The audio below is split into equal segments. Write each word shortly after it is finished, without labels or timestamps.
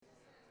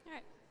All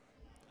right.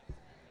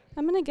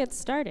 I'm going to get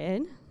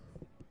started.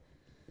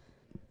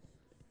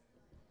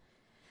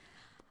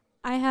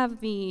 I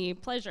have the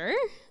pleasure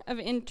of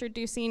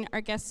introducing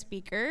our guest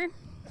speaker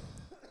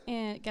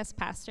and guest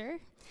pastor.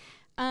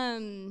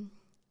 I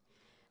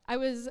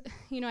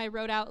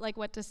wrote out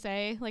what to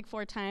say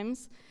 4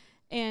 times,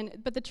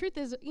 but the truth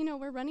is,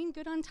 we're running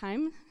good on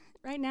time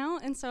right now,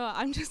 and so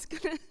I'm just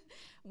gonna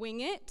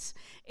wing it,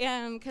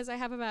 because I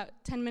have about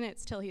 10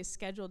 minutes till he's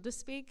scheduled to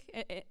speak.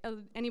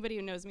 Anybody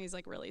who knows me is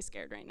really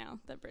scared right now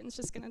that Britton's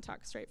just gonna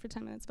talk straight for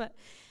 10 minutes, but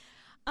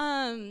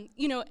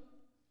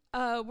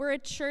we're a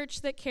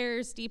church that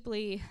cares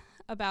deeply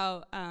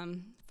about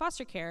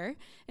foster care,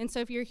 and so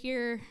if you're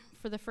here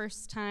for the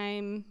first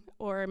time,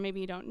 or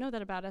maybe you don't know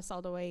that about us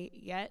all the way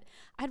yet,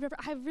 I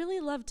really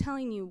love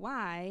telling you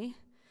why,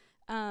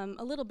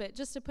 a little bit,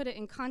 just to put it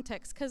in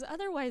context, because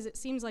otherwise it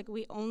seems like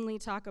we only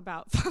talk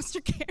about foster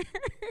care,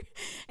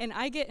 and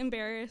I get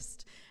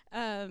embarrassed,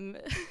 and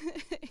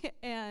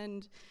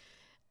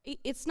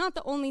it's not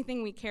the only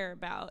thing we care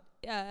about.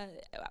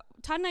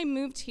 Todd and I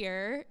moved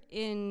here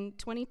in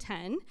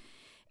 2010,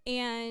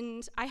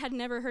 and I had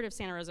never heard of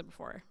Santa Rosa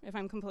before, if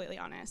I'm completely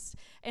honest.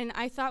 And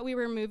I thought we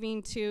were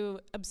moving to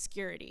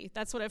obscurity.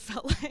 That's what it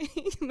felt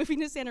like. Moving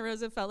to Santa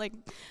Rosa felt like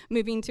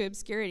moving to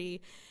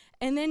obscurity.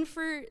 And then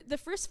for the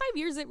first 5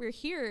 years that we're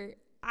here,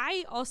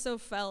 I also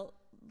felt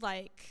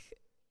like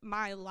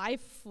my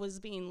life was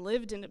being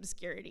lived in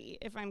obscurity,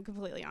 if I'm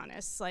completely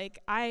honest.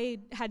 I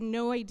had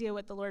no idea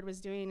what the Lord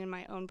was doing in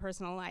my own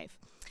personal life.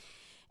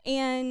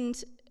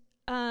 And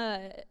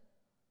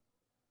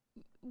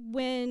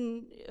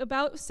when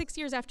about 6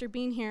 years after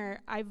being here,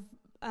 I've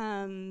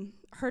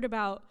heard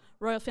about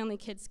Royal Family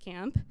Kids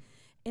Camp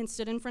and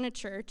stood in front of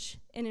church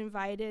and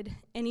invited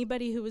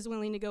anybody who was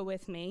willing to go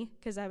with me,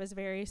 because I was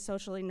very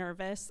socially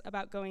nervous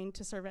about going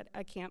to serve at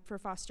a camp for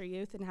foster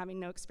youth and having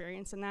no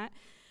experience in that.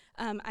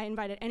 I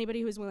invited anybody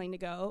who was willing to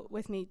go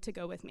with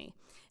me.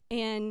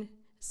 And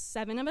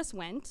 7 of us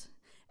went,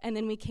 and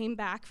then we came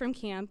back from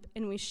camp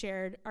and we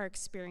shared our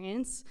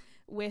experience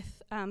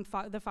with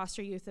the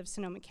foster youth of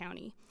Sonoma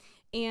County.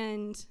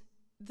 And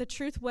the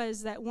truth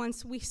was that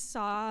once we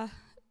saw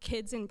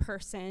kids in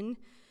person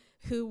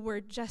who were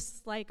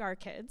just like our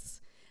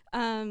kids,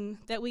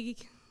 that we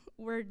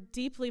were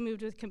deeply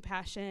moved with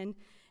compassion.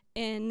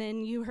 And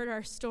then you heard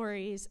our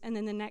stories, and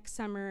then the next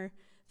summer,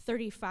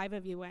 35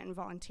 of you went and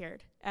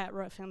volunteered at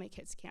Royal Family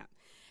Kids Camp.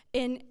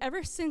 And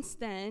ever since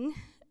then,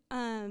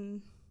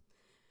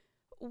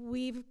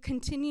 we've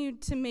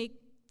continued to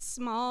make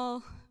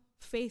small,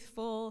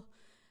 faithful,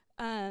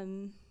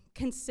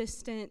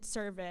 consistent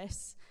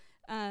service,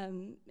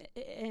 and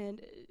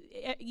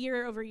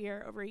year over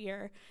year over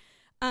year.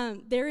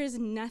 There is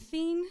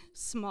nothing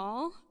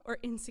small or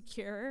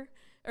insecure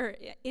or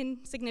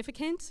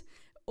insignificant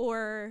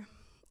or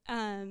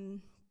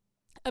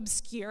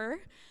obscure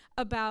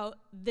about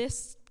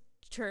this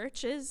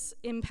church's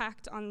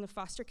impact on the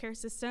foster care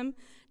system,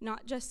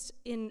 not just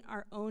in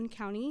our own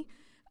county,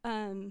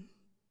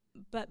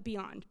 but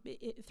beyond,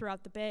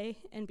 throughout the Bay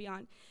and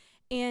beyond.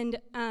 And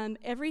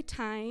every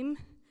time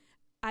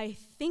I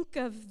think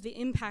of the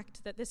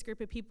impact that this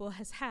group of people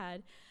has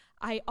had,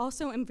 I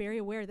also am very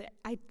aware that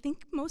I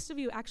think most of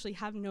you actually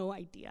have no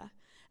idea.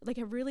 I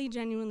really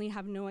genuinely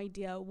have no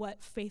idea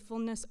what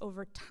faithfulness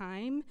over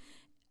time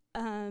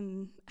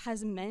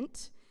has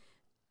meant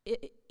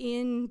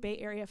in Bay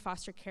Area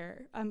foster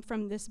care,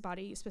 from this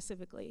body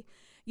specifically.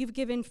 You've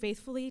given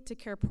faithfully to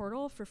Care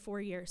Portal for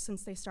 4 years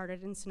since they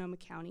started in Sonoma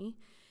County,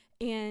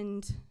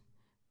 and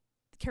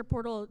Care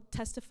Portal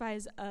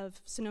testifies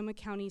of Sonoma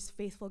County's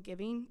faithful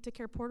giving to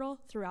Care Portal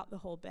throughout the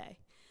whole Bay.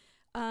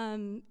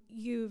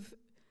 You've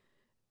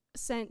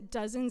sent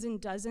dozens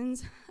and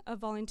dozens of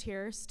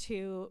volunteers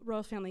to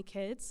Royal Family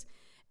Kids,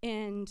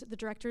 and the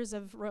directors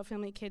of Royal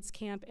Family Kids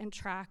Camp and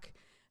Track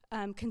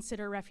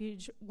consider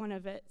Refuge one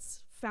of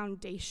its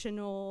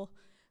foundational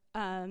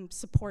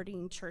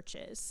supporting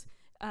churches.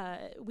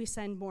 We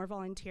send more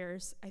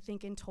volunteers, I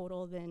think, in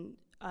total than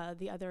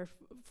the other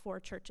 4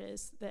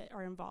 churches that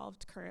are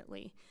involved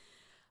currently.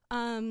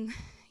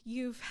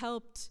 You've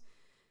helped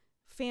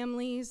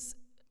families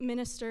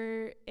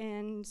minister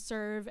and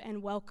serve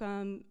and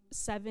welcome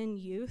 7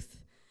 youth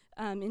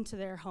into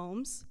their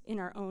homes in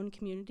our own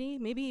community.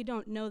 Maybe you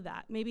don't know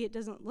that. Maybe it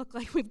doesn't look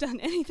like we've done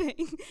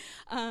anything.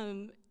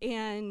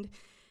 And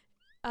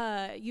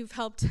you've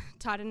helped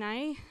Todd and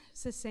I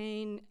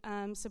sustain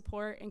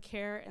support and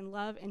care and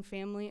love and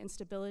family and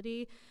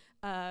stability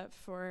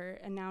for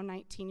a now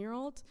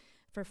 19-year-old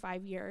for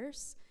 5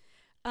 years.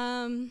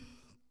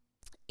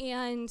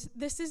 And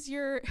this is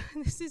your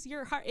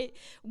heart.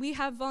 We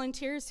have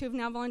volunteers who have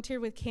now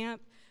volunteered with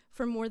camp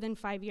for more than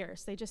 5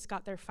 years. They just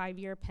got their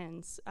 5-year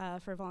pins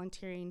for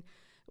volunteering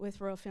with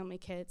Royal Family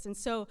Kids. And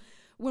so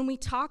when we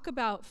talk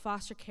about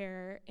foster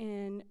care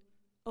and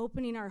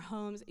opening our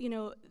homes,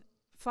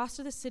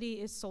 Foster the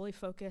City is solely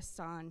focused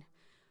on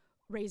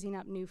raising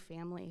up new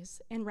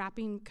families and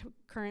wrapping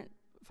current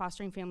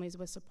fostering families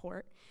with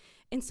support.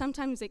 And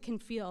sometimes it can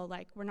feel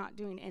like we're not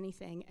doing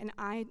anything. And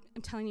I'm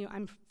telling you,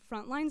 I'm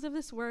front lines of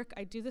this work.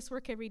 I do this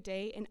work every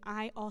day, and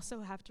I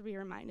also have to be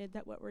reminded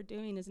that what we're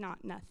doing is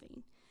not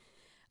nothing.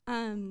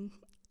 The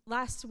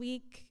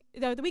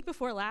week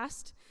before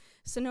last,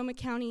 Sonoma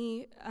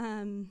County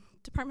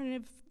Department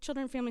of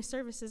Children and Family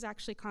Services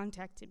actually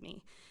contacted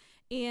me.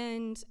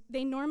 And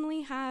they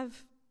normally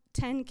have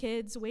 10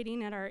 kids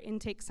waiting at our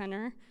intake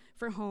center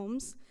for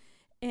homes.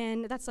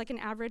 And that's like an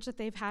average that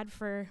they've had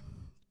for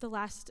the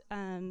last,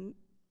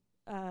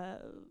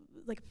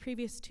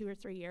 previous 2 or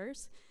 3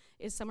 years,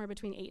 is somewhere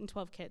between 8 and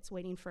 12 kids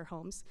waiting for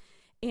homes.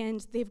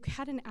 And they've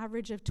had an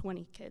average of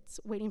 20 kids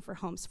waiting for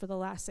homes for the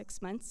last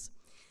 6 months.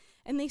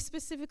 And they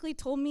specifically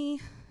told me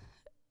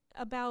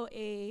about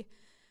a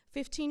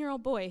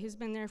 15-year-old boy who's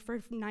been there for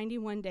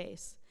 91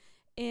 days.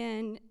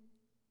 And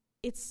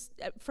it's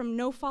from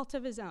no fault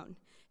of his own.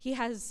 He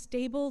has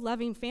stable,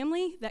 loving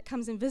family that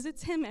comes and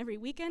visits him every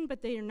weekend,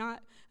 but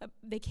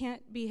they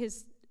can't be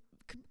his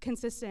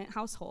consistent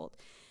household.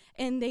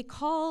 And they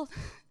call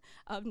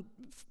a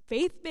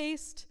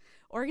faith-based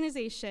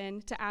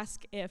organization to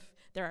ask if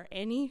there are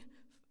any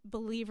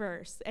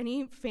believers,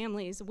 any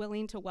families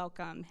willing to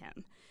welcome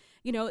him.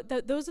 You know,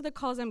 those are the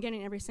calls I'm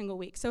getting every single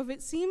week. So if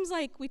it seems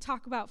like we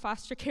talk about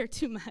foster care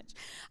too much,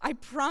 I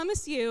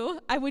promise you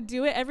I would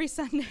do it every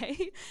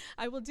Sunday.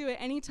 I will do it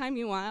anytime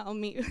you want. I'll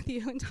meet with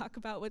you and talk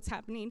about what's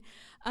happening.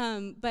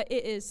 But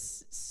it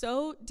is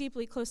so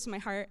deeply close to my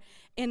heart.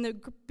 And the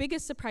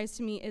biggest surprise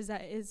to me is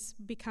that it's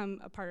become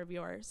a part of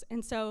yours.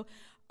 And so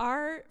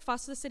our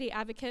Foster the City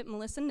advocate,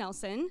 Melissa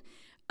Nelson,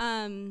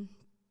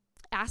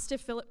 asked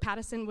if Philip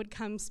Pattison would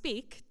come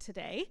speak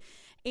today.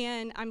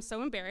 And I'm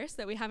so embarrassed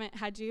that we haven't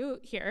had you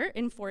here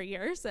in 4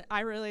 years, that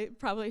I really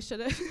probably should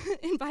have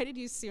invited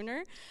you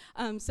sooner.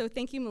 So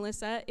thank you,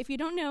 Melissa. If you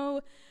don't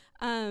know,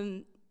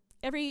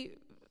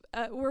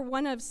 we're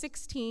one of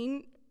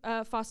 16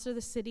 Foster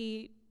the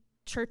City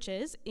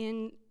churches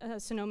in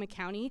Sonoma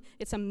County.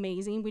 It's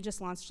amazing. We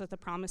just launched at the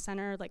Promise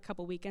Center like a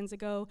couple weekends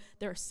ago.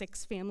 There are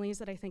 6 families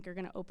that I think are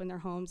going to open their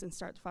homes and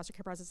start the foster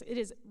care process. It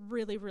is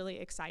really, really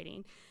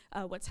exciting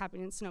what's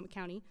happening in Sonoma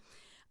County.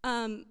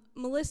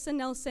 Melissa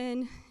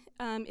Nelson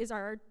is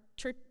our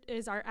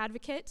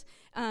advocate.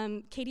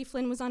 Katie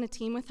Flynn was on a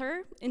team with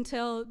her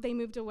until they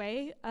moved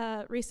away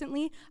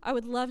recently. I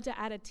would love to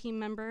add a team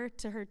member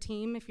to her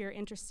team if you're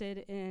interested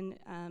in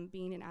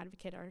being an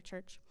advocate at our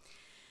church.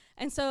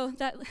 And so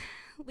that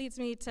leads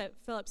me to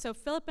Philip. So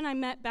Philip and I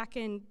met back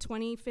in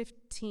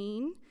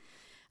 2015.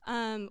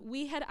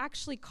 We had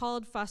actually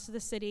called Foster the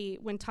City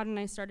when Todd and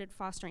I started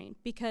fostering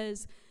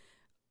because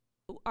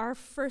our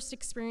first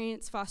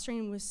experience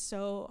fostering was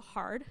so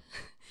hard.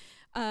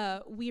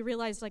 We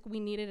realized we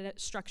needed a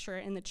structure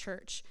in the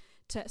church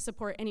to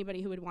support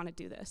anybody who would want to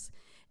do this.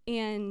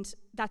 And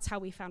that's how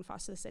we found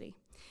Foster the City.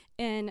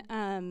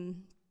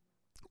 And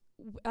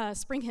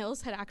Spring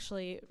Hills had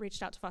actually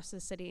reached out to Foster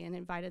the City and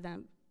invited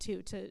them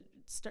to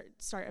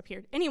start up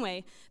here.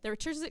 Anyway, there were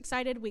churches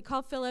excited. We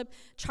called Philip.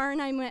 Char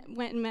and I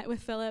went and met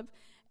with Philip.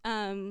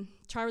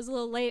 Char was a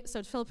little late,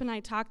 so Philip and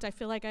I talked. I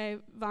feel like I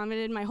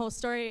vomited my whole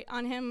story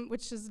on him,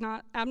 which is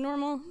not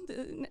abnormal.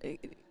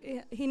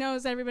 He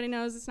knows, everybody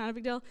knows, it's not a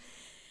big deal.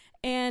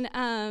 And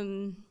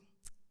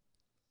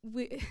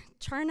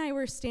Char and I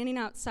were standing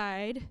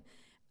outside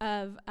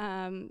of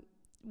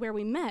where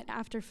we met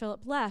after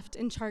Philip left,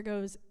 and Char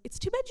goes, "It's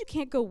too bad you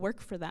can't go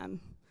work for them."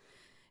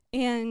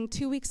 And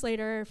 2 weeks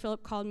later,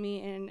 Philip called me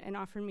and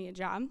offered me a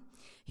job.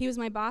 He was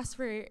my boss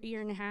for a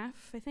year and a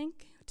half, I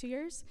think, 2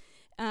 years.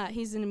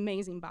 He's an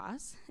amazing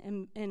boss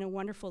and a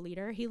wonderful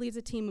leader. He leads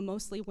a team of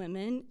mostly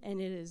women, and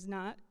it is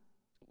not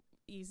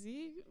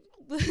easy.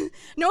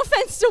 No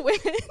offense to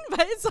women,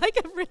 but it's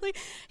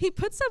he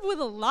puts up with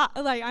a lot.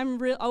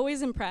 I'm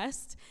always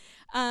impressed.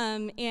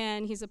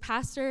 And he's a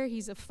pastor,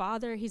 he's a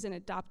father, he's a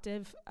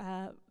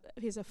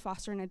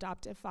foster and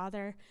adoptive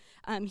father.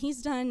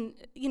 He's done,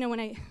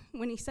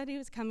 when he said he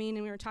was coming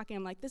and we were talking,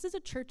 I'm like, this is a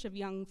church of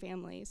young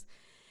families.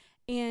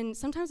 And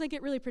sometimes I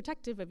get really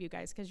protective of you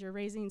guys because you're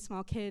raising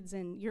small kids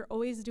and you're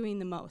always doing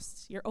the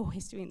most.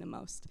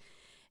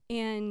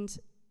 And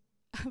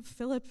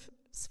Philip's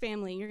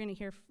family, you're going to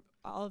hear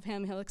all of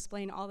him. He'll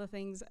explain all the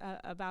things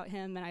about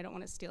him, and I don't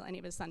want to steal any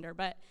of his thunder.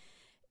 But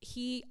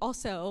he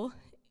also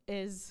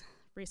is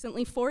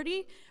recently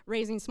 40,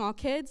 raising small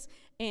kids,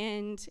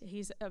 and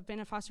he's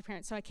been a foster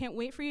parent. So I can't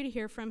wait for you to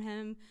hear from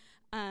him.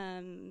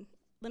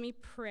 Let me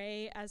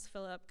pray as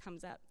Philip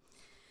comes up.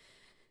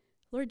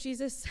 Lord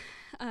Jesus,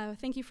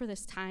 thank you for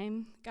this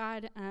time.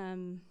 God,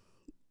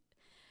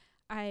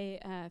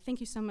 I thank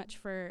you so much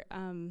for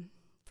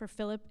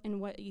Philip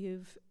and what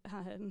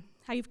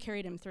how you've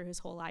carried him through his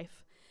whole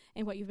life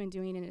and what you've been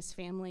doing in his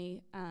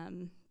family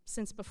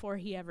since before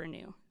he ever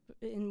knew,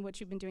 and what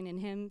you've been doing in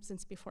him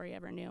since before he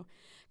ever knew.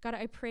 God,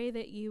 I pray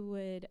that you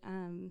would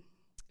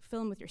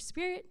fill him with your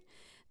spirit,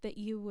 that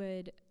you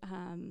would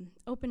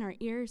open our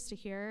ears to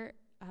hear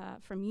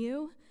from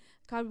you.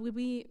 God, would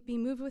we be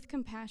moved with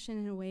compassion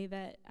in a way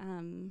that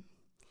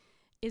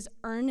is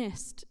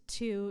earnest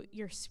to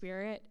your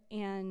spirit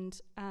and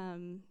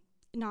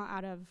not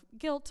out of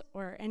guilt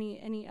or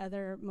any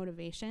other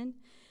motivation.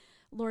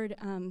 Lord,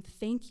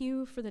 thank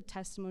you for the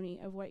testimony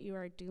of what you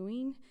are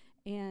doing,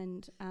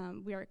 and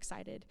we are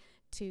excited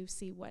to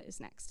see what is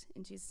next.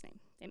 In Jesus' name,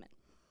 amen.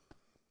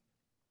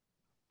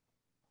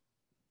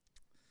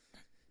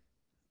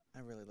 I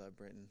really love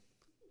Britton.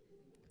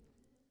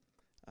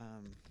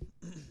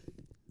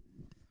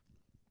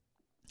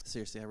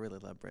 Seriously, I really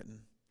love Britton.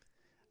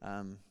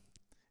 And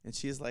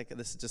she's like,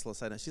 this is just a little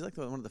side note, she's like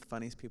one of the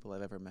funniest people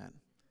I've ever met.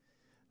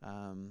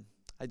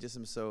 I just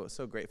am so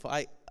grateful.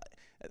 I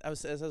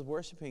was, as I was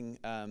worshiping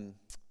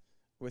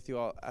with you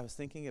all, I was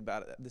thinking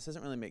about it. This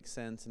doesn't really make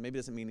sense, and maybe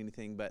it doesn't mean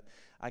anything, but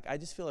I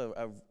just feel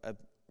a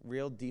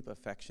real deep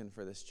affection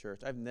for this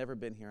church. I've never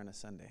been here on a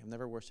Sunday. I've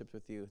never worshiped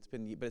with you.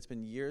 It's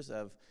been years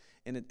of,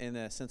 in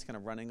a sense, kind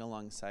of running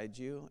alongside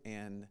you,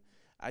 and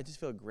I just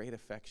feel a great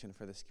affection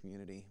for this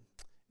community.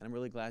 And I'm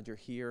really glad you're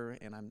here,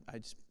 and I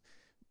just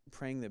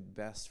praying the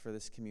best for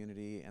this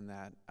community, and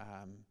that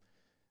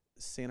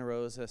Santa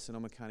Rosa,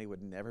 Sonoma County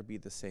would never be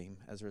the same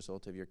as a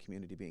result of your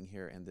community being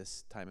here in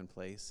this time and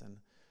place.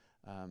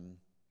 And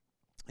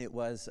it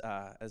was,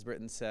 as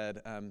Britton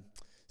said,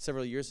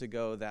 several years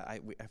ago that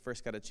I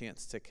first got a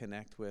chance to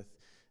connect with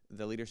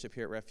the leadership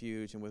here at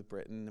Refuge and with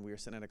Britton. We were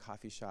sitting at a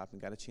coffee shop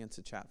and got a chance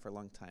to chat for a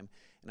long time.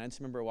 And I just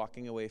remember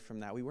walking away from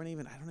that. We weren't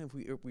even, I don't know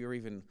if we were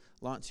even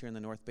launched here in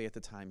the North Bay at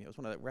the time. It was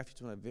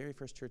Refuge, one of the very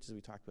first churches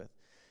we talked with.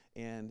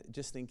 And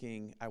just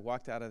thinking, I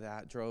walked out of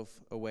that, drove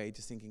away,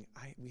 just thinking,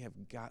 we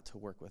have got to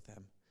work with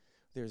them.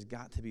 There's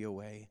got to be a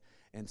way.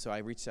 And so I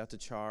reached out to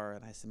Char,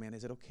 and I said, man,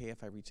 is it okay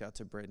if I reach out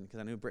to Britton? Because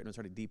I knew Britton was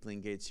already deeply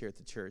engaged here at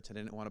the church. I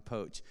didn't want to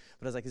poach.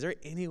 But I was like, is there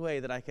any way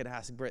that I could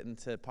ask Britton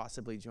to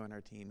possibly join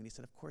our team? And he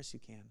said, of course you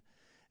can.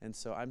 And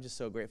so I'm just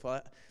so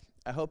grateful.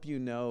 I hope you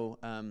know,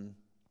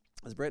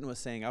 as Britton was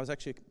saying, I was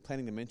actually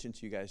planning to mention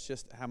to you guys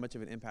just how much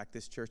of an impact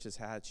this church has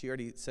had. She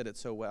already said it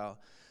so well.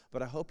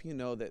 But I hope you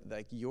know that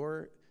like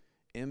your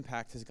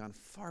impact has gone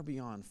far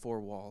beyond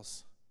four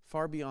walls,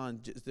 far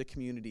beyond just the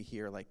community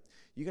here. Like,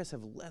 you guys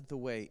have led the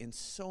way in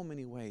so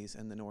many ways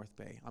in the North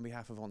Bay on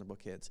behalf of vulnerable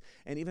kids.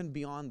 And even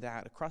beyond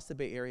that, across the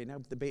Bay Area, now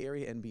the Bay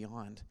Area and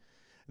beyond,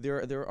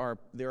 there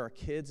are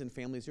kids and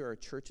families, there are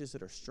churches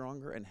that are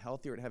stronger and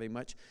healthier and have a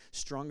much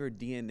stronger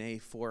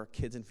DNA for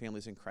kids and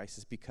families in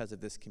crisis because of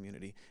this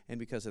community and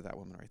because of that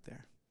woman right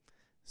there.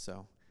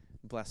 So,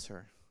 bless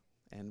her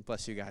and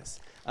bless you guys.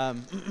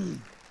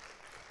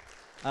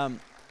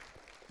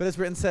 But as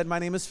Britton said, my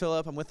name is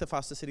Philip. I'm with the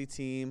Foster City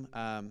team.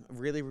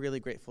 Really, really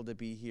grateful to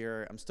be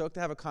here. I'm stoked to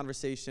have a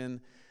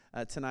conversation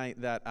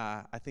tonight that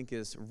I think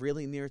is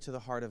really near to the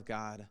heart of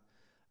God.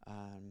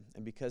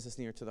 And because it's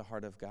near to the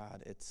heart of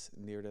God, it's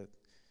near to the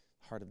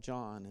heart of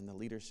John and the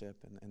leadership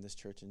and this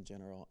church in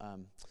general.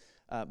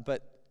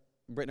 But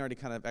Britton already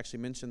kind of actually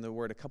mentioned the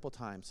word a couple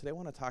times. Today I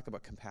want to talk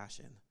about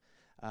compassion.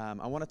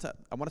 I want to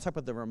talk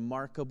about the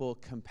remarkable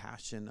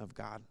compassion of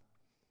God.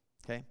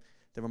 Okay?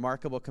 The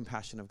remarkable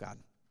compassion of God.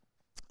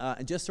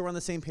 And just so we're on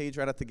the same page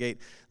right at the gate,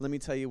 let me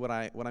tell you what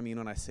I mean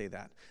when I say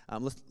that.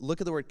 Let's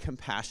look at the word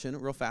compassion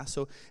real fast.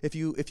 So if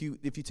you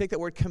take that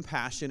word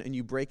compassion and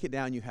you break it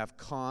down, you have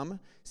com,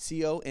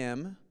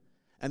 C-O-M,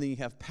 and then you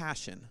have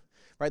passion.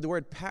 Right? The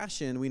word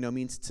passion we know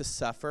means to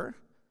suffer.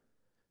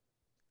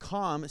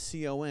 Com,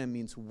 C-O-M,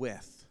 means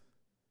with.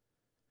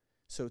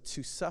 So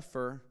to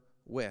suffer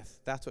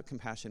with. That's what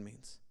compassion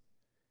means.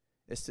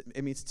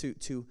 It means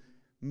to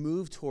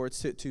move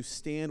towards, to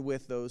stand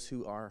with those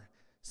who are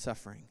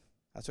suffering.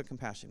 That's what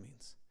compassion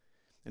means.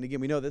 And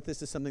again, we know that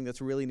this is something that's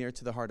really near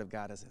to the heart of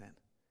God, isn't it?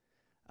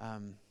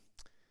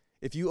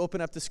 If you open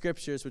up the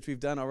scriptures, which we've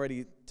done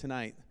already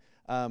tonight,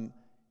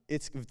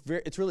 it's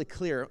really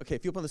clear. Okay,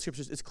 if you open the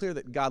scriptures, it's clear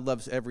that God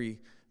loves every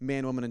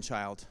man, woman, and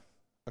child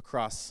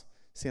across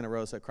Santa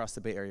Rosa, across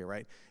the Bay Area,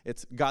 right?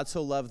 It's God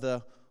so loved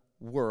the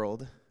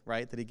world,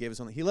 right, that he gave his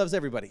only. He loves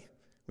everybody.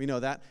 We know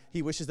that.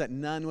 He wishes that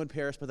none would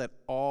perish, but that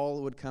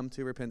all would come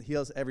to repent. He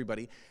loves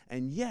everybody.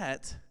 And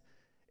yet,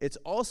 it's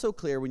also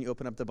clear when you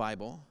open up the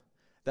Bible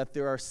that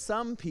there are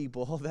some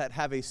people that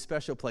have a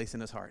special place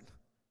in his heart.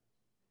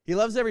 He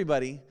loves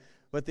everybody,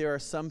 but there are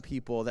some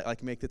people that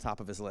like make the top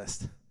of his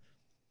list.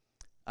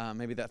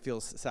 Maybe that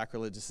feels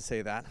sacrilegious to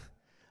say that.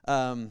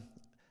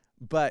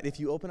 But if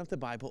you open up the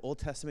Bible, Old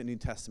Testament, New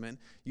Testament,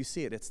 you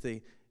see it. It's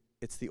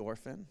the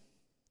orphan.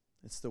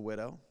 It's the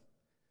widow.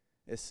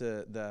 It's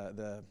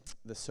the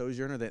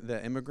sojourner,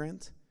 the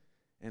immigrant,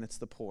 and it's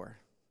the poor.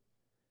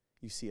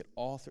 You see it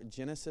all through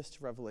Genesis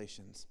to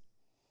Revelations.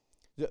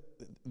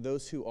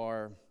 Those who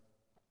are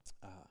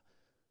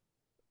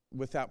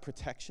without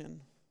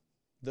protection,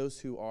 those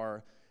who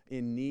are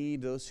in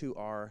need, those who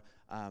are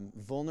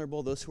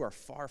vulnerable, those who are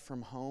far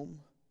from home,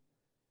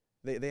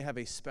 they have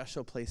a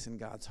special place in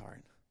God's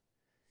heart.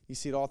 You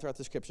see it all throughout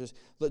the scriptures.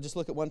 Just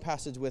look at one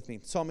passage with me.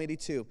 Psalm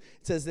 82.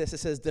 It says this. It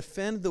says,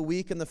 defend the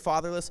weak and the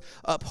fatherless.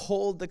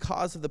 Uphold the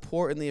cause of the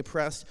poor and the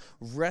oppressed.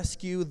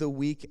 Rescue the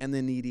weak and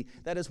the needy.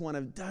 That is one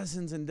of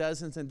dozens and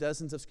dozens and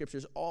dozens of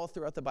scriptures all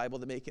throughout the Bible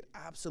that make it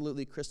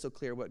absolutely crystal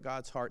clear what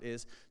God's heart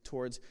is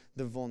towards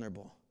the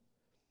vulnerable.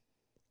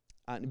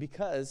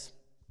 Because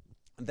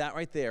that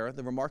right there,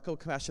 the remarkable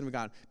compassion of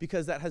God,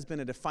 because that has been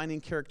a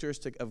defining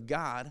characteristic of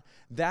God,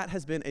 that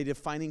has been a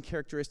defining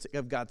characteristic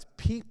of God's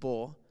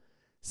people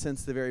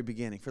since the very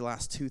beginning, for the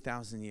last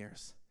 2,000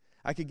 years.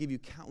 I could give you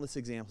countless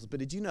examples, but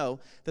did you know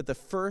that the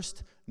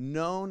first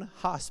known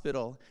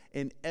hospital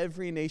in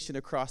every nation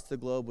across the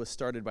globe was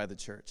started by the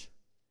church?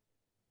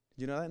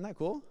 Did you know that? Isn't that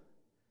cool?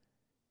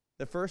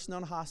 The first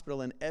known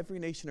hospital in every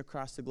nation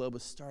across the globe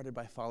was started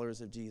by followers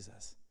of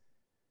Jesus.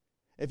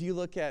 If you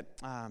look at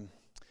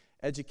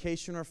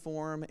education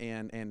reform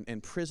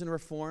and prison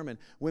reform and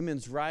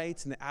women's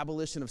rights and the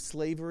abolition of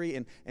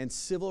slavery and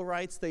civil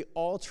rights, they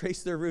all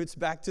trace their roots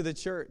back to the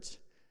church.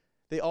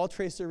 They all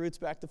trace their roots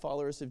back to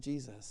followers of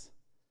Jesus.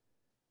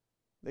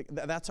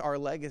 That's our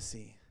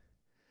legacy.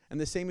 And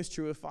the same is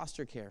true of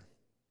foster care.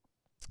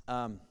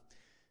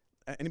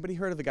 Anybody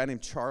heard of a guy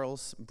named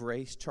Charles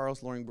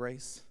Loring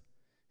Brace?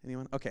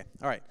 Anyone? Okay,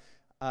 all right.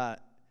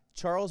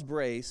 Charles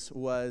Brace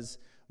was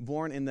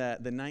born in the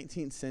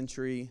 19th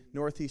century,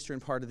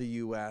 northeastern part of the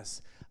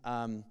U.S.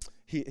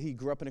 He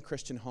grew up in a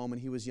Christian home, and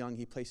he was young.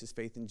 He placed his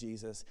faith in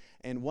Jesus.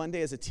 And one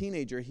day as a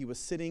teenager, he was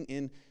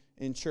sitting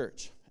in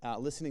church,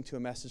 listening to a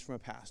message from a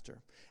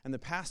pastor. And the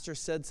pastor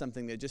said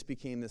something that just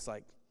became this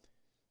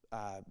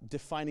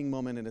defining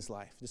moment in his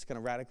life, just kind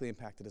of radically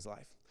impacted his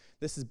life.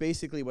 This is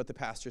basically what the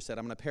pastor said.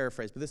 I'm going to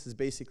paraphrase, but this is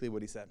basically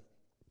what he said.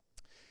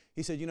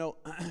 He said,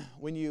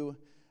 when you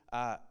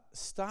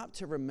stop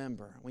to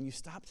remember, when you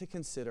stop to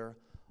consider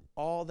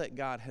all that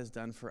God has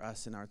done for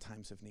us in our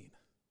times of need,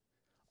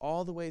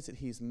 all the ways that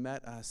he's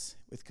met us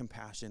with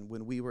compassion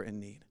when we were in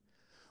need,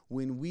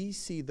 when we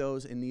see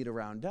those in need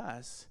around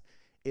us,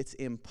 it's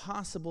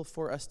impossible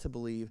for us to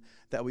believe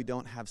that we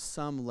don't have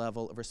some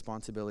level of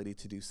responsibility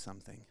to do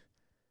something.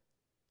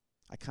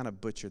 I kind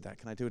of butchered that.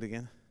 Can I do it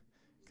again?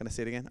 Can I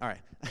say it again? All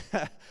right.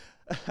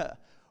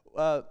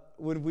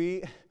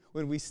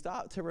 When we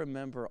stop to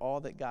remember all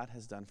that God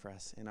has done for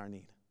us in our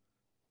need,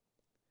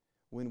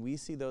 when we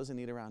see those in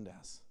need around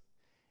us,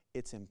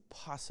 it's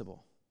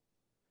impossible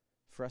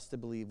for us to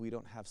believe we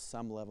don't have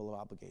some level of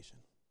obligation,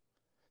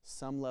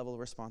 some level of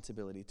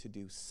responsibility to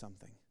do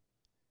something.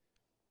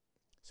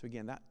 So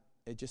again,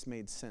 it just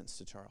made sense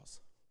to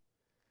Charles.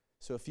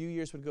 So a few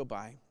years would go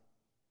by.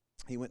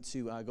 He went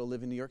to go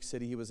live in New York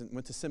City. He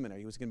went to seminary.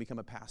 He was going to become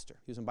a pastor.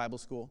 He was in Bible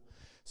school.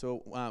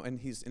 So and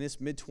he's in his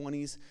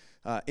mid-20s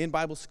in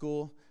Bible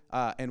school.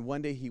 And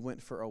one day he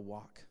went for a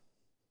walk.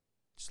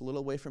 Just a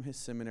little away from his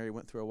seminary,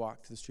 went through a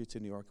walk to the streets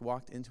of New York,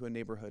 walked into a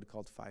neighborhood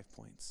called 5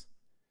 Points.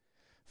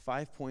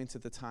 5 Points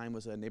at the time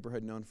was a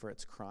neighborhood known for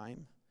its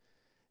crime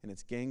and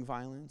its gang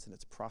violence and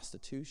its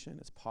prostitution,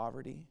 its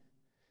poverty.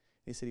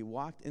 He said he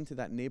walked into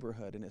that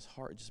neighborhood and his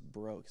heart just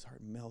broke, his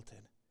heart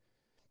melted.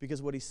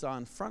 Because what he saw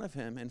in front of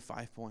him in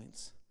 5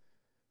 Points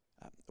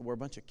were a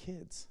bunch of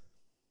kids.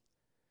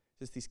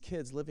 Just these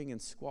kids living in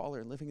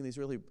squalor, living in these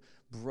really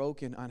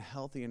broken,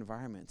 unhealthy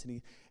environments.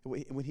 And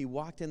when he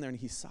walked in there and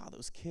he saw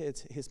those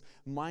kids, his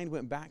mind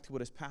went back to what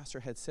his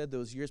pastor had said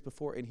those years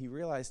before, and he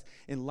realized,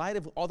 in light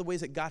of all the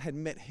ways that God had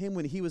met him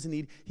when he was in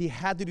need, he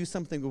had to do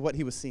something with what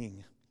he was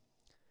seeing.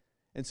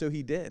 And so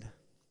he did.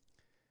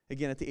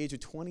 Again, at the age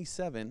of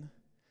 27,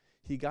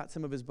 he got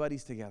some of his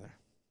buddies together.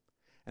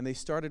 And they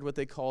started what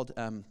they called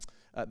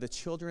the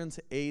Children's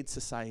Aid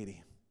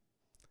Society,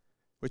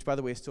 which, by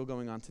the way, is still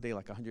going on today,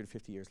 like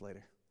 150 years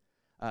later.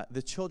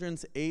 The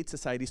Children's Aid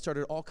Society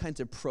started all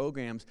kinds of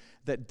programs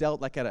that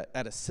dealt like at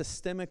a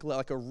systemic,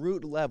 like a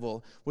root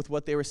level with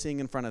what they were seeing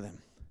in front of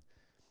them.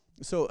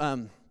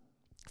 So,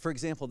 for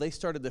example, they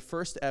started the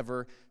first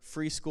ever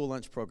free school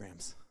lunch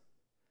programs.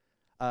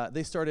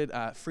 They started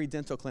free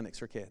dental clinics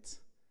for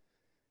kids.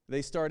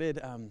 They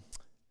started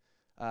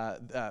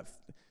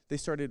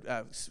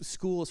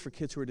schools for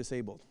kids who are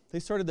disabled. They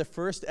started the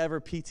first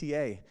ever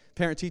PTA,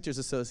 Parent Teachers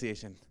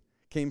Association.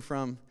 Came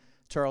from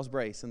Charles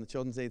Brace and the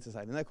Children's Aid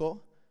Society. Isn't that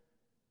cool?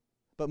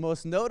 But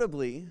most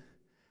notably,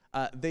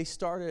 they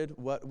started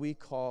what we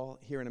call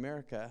here in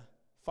America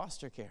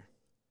foster care.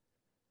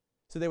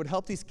 So they would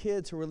help these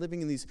kids who were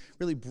living in these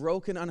really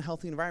broken,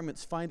 unhealthy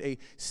environments find a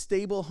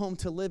stable home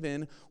to live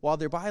in while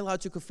their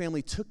biological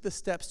family took the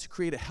steps to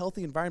create a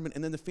healthy environment,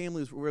 and then the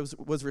family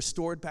was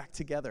restored back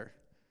together.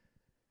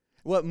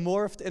 What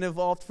morphed and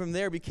evolved from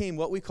there became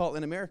what we call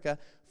in America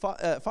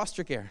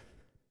foster care.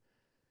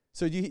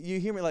 So you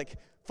hear me, like,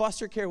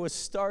 foster care was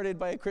started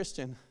by a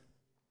Christian.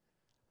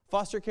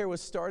 Foster care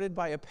was started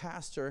by a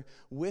pastor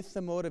with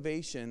the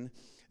motivation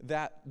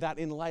that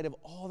in light of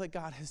all that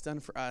God has done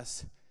for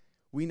us,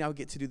 we now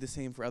get to do the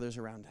same for others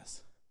around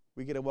us.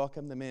 We get to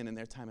welcome them in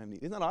their time of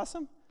need. Isn't that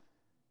awesome?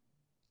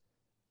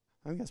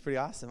 I think that's pretty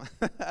awesome.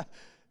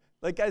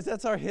 Like, guys,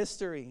 that's our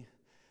history.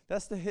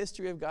 That's the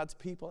history of God's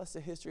people. That's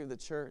the history of the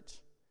church.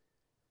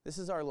 This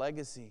is our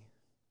legacy.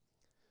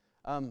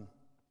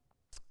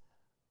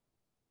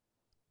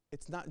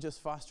 It's not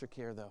just foster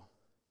care, though.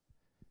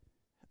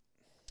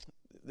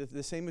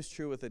 The same is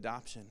true with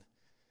adoption.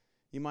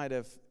 You might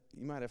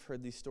have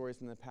heard these stories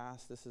in the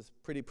past. This is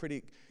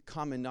pretty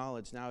common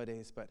knowledge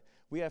nowadays, but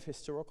we have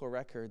historical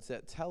records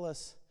that tell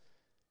us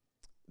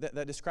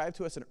that described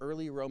to us an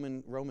early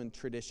Roman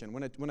tradition.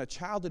 When a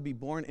child would be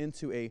born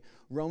into a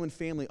Roman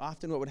family,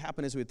 often what would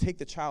happen is we would take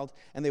the child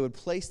and they would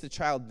place the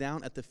child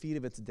down at the feet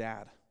of its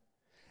dad.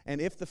 And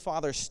if the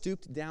father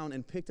stooped down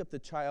and picked up the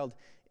child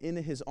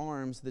into his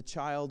arms, the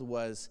child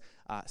was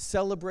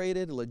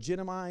celebrated,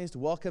 legitimized,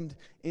 welcomed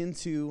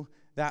into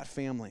that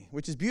family,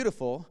 which is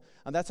beautiful.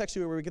 That's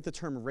actually where we get the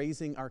term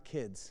raising our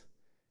kids,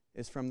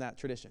 is from that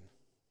tradition.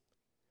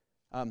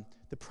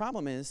 The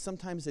problem is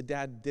sometimes the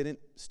dad didn't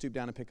stoop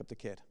down and pick up the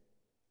kid.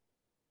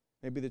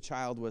 Maybe the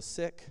child was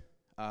sick,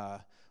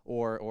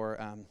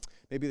 or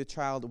maybe the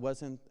child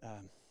wasn't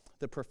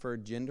the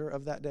preferred gender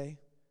of that day.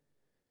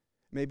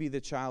 Maybe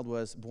the child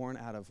was born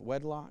out of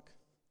wedlock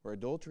or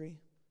adultery.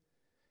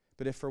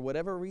 But if for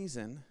whatever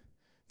reason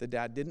the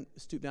dad didn't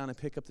stoop down and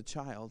pick up the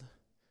child,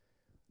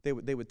 they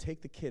would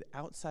take the kid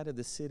outside of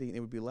the city and it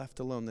would be left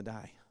alone to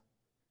die.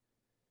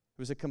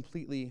 It was a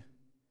completely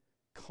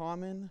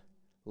common,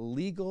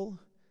 legal,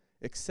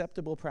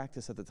 acceptable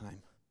practice at the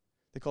time.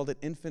 They called it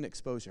infant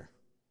exposure.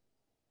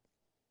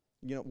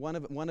 You know,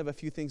 one of a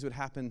few things would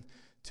happen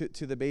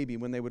to the baby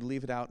when they would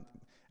leave it out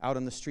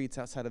on the streets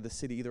outside of the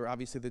city. Either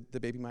obviously the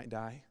baby might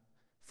die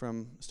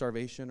from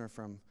starvation or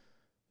from,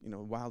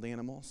 wild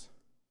animals.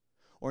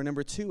 Or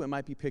number two, it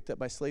might be picked up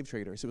by slave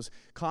traders. It was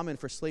common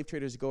for slave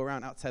traders to go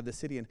around outside the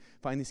city and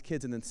find these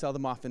kids and then sell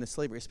them off into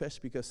slavery, especially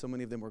because so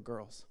many of them were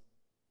girls.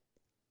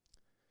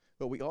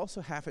 But we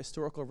also have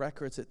historical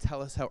records that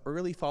tell us how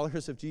early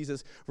followers of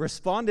Jesus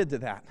responded to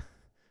that.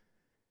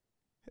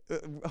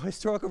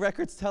 Historical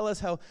records tell us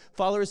how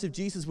followers of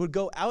Jesus would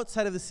go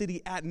outside of the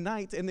city at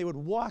night and they would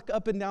walk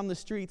up and down the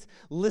streets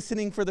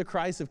listening for the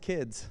cries of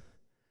kids.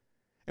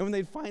 And when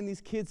they'd find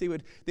these kids, they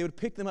would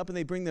pick them up and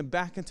they'd bring them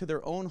back into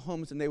their own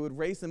homes and they would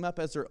raise them up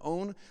as their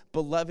own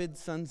beloved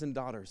sons and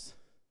daughters.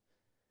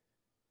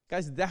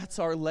 Guys, that's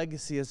our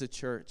legacy as a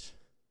church.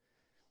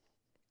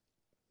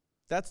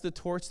 That's the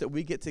torch that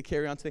we get to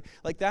carry on today.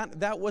 Like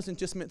that wasn't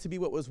just meant to be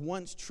what was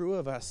once true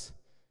of us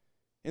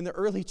in the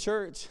early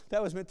church.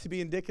 That was meant to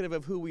be indicative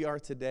of who we are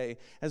today.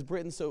 As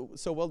Britton so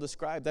well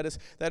described, that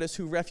is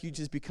who Refuge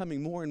is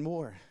becoming more and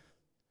more.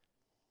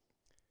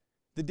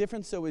 The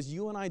difference, though, is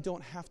you and I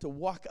don't have to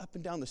walk up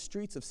and down the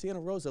streets of Santa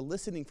Rosa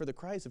listening for the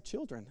cries of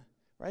children,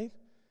 right?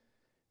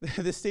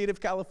 The state of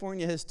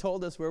California has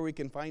told us where we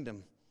can find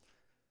them.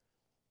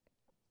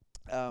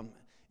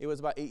 It was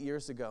about 8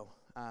 years ago,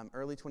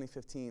 early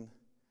 2015.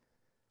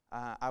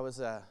 I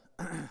was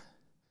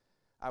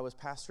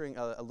pastoring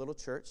a little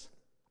church.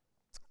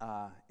 We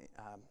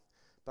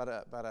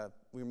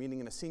were meeting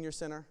in a senior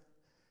center,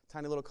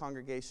 tiny little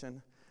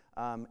congregation,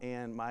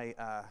 and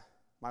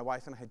my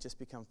wife and I had just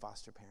become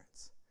foster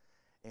parents.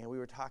 And we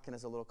were talking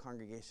as a little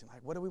congregation,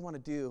 like, what do we want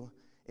to do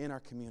in our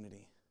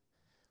community?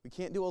 We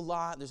can't do a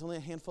lot. There's only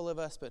a handful of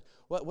us, but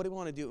what do we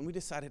want to do? And we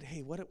decided,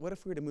 hey, what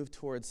if we were to move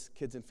towards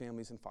kids and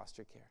families in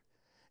foster care?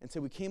 And so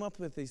we came up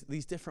with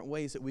these different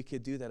ways that we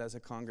could do that as a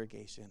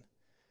congregation.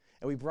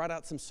 And we brought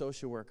out some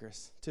social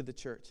workers to the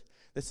church.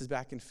 This is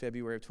back in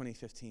February of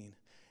 2015.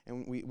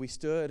 And we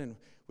stood and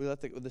we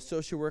let the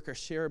social worker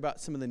share about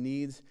some of the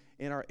needs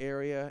in our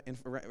area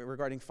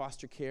regarding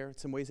foster care,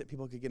 some ways that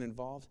people could get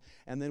involved.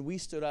 And then we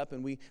stood up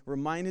and we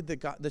reminded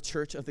the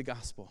church of the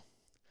gospel.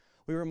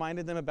 We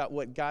reminded them about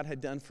what God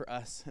had done for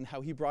us and how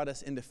he brought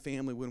us into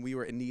family when we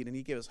were in need, and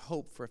he gave us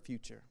hope for a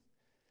future.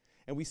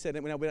 And we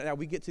said, now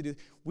we get to do,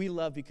 we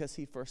love because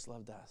he first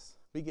loved us.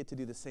 We get to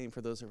do the same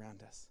for those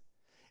around us.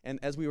 And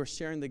as we were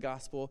sharing the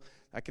gospel,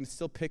 I can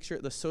still picture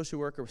it. The social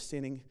worker was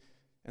standing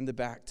in the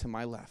back to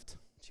my left.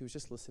 She was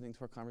just listening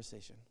to our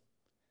conversation.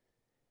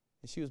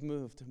 And she was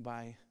moved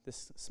by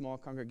this small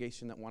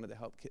congregation that wanted to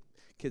help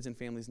kids and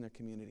families in their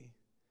community.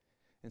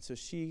 And so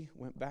she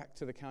went back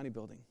to the county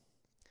building,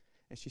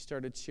 and she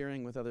started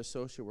sharing with other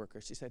social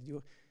workers. She said,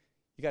 you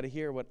got to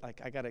hear what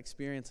I got to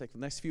experience. The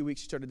next few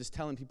weeks, she started just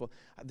telling people,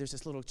 there's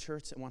this little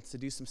church that wants to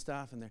do some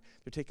stuff, and they're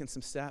taking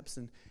some steps,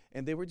 and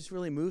they were just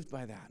really moved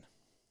by that.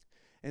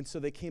 And so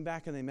they came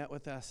back and they met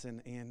with us,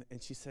 and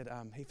she said,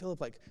 hey,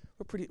 Philip,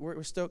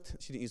 we're stoked.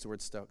 She didn't use the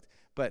word stoked,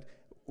 but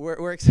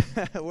we're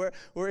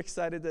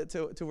excited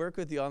to work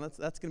with you all, and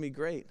that's going to be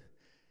great.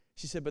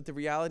 She said, but the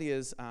reality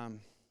is,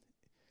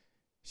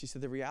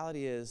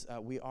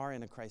 we are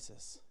in a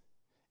crisis,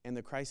 and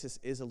the crisis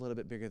is a little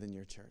bit bigger than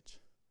your church.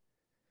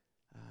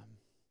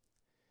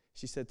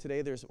 She said,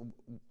 today there's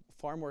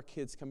far more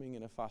kids coming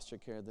into foster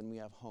care than we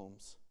have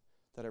homes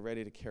that are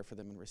ready to care for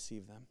them and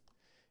receive them.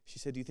 She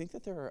said, do you think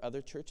that there are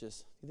other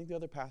churches? Do you think there are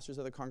other pastors,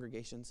 other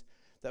congregations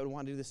that would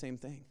want to do the same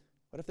thing?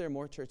 What if there are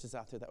more churches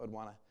out there that would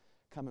want to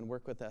come and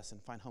work with us and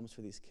find homes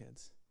for these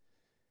kids?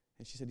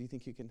 And she said, do you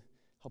think you can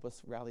help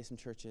us rally some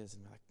churches?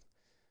 And we're like, well,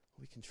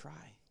 we can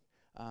try.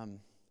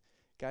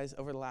 Guys,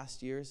 over the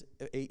last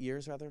 8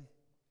 years,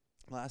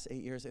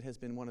 it has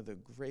been one of the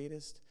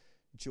greatest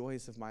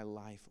joys of my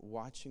life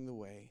watching the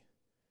way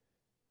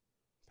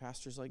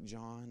pastors like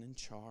John and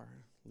Char,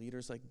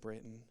 leaders like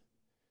Britton,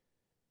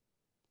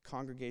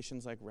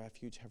 congregations like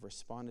Refuge have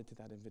responded to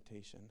that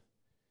invitation.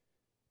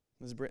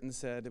 As Britton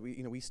said,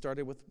 we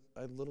started with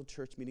a little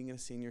church meeting in a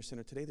senior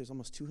center. Today, there's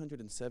almost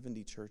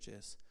 270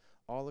 churches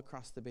all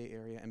across the Bay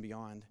Area and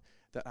beyond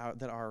that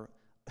are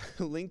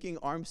linking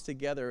arms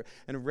together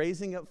and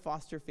raising up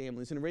foster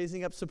families and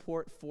raising up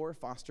support for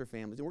foster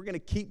families. And we're going to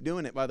keep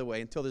doing it, by the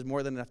way, until there's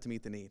more than enough to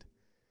meet the need.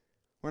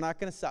 We're not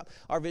going to stop.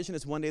 Our vision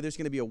is one day there's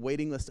going to be a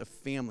waiting list of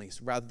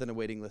families rather than a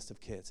waiting list of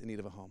kids in need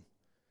of a home.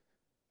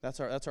 That's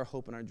our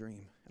hope and our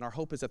dream. And our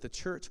hope is that the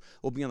church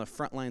will be on the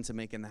front lines of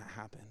making that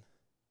happen.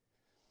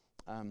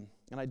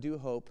 And I do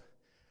hope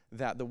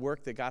that the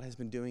work that God has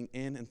been doing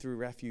in and through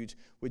Refuge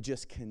would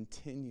just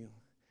continue,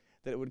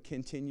 that it would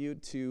continue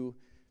to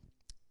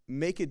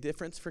make a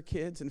difference for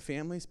kids and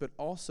families, but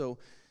also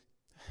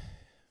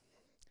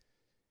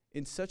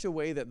in such a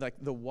way that like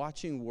the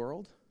watching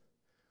world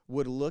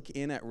would look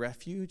in at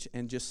Refuge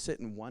and just sit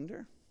and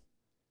wonder.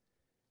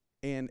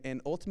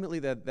 And ultimately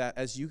that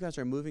as you guys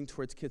are moving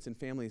towards kids and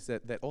families,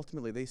 that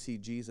ultimately they see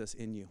Jesus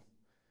in you.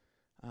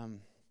 And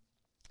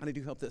I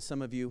do hope that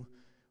some of you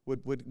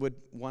would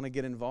want to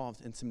get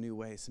involved in some new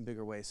ways, some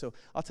bigger ways. So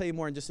I'll tell you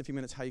more in just a few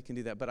minutes how you can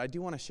do that. But I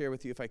do want to share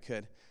with you, if I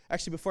could.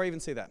 Actually, before I even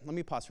say that, let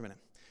me pause for a minute.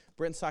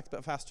 Britton's talked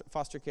about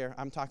foster care.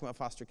 I'm talking about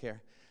foster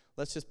care.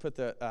 Let's just put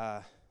it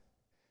on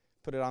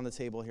the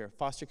table here.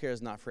 Foster care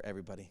is not for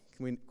everybody.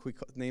 Can we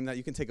name that?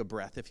 You can take a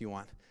breath if you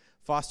want.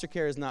 Foster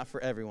care is not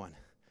for everyone.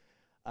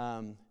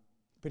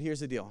 But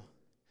here's the deal.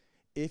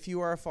 If you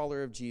are a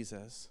follower of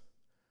Jesus,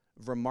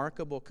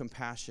 remarkable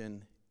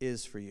compassion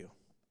is for you.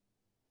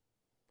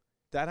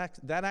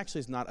 That actually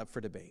is not up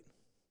for debate.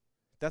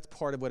 That's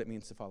part of what it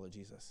means to follow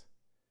Jesus.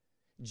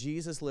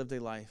 Jesus lived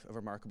a life of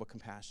remarkable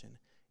compassion.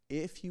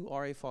 If you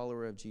are a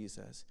follower of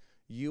Jesus,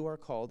 you are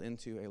called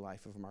into a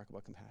life of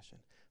remarkable compassion.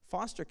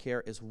 Foster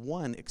care is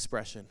one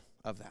expression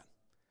of that.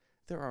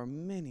 There are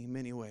many,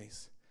 many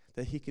ways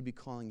that he could be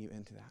calling you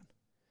into that.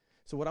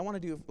 So what I want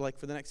to do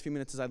for the next few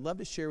minutes is I'd love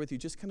to share with you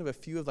just kind of a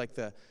few of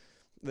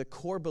the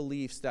core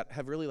beliefs that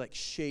have really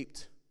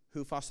shaped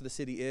who Foster the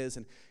City is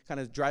and kind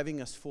of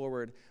driving us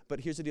forward.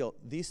 But here's the deal.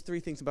 These three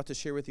things I'm about to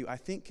share with you, I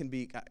think can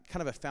be kind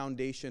of a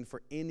foundation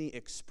for any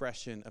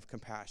expression of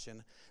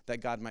compassion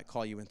that God might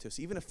call you into.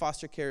 So even if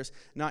foster care is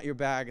not your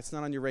bag, it's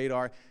not on your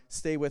radar,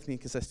 stay with me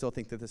because I still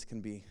think that this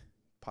can be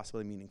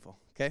possibly meaningful.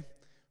 Okay?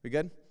 We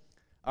good?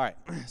 All right.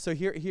 So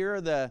here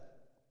are the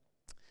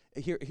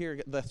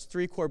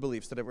three core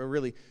beliefs that are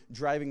really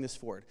driving this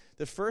forward.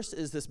 The first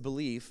is this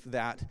belief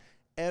that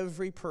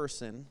every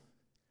person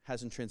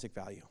has intrinsic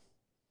value.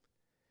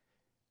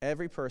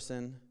 Every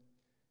person,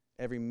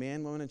 every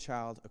man, woman, and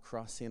child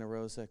across Santa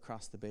Rosa,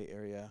 across the Bay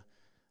Area,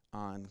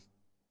 on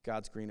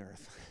God's green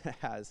earth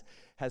has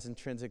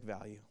intrinsic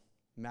value,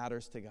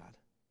 matters to God.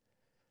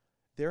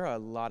 There are a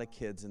lot of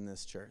kids in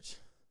this church.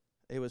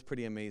 It was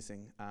pretty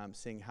amazing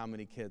seeing how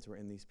many kids were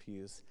in these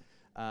pews.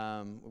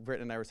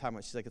 Britt and I were talking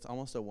about, she's like, it's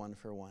almost a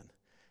 1-for-1.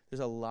 There's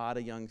a lot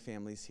of young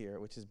families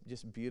here, which is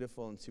just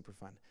beautiful and super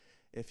fun.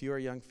 If you're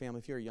a young family,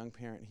 if you're a young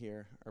parent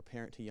here, or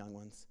parent to young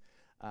ones,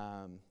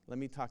 let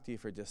me talk to you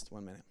for just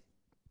 1 minute.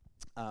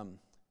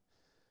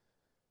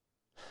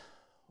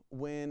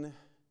 When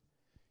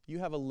you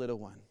have a little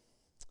one,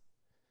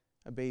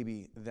 a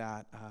baby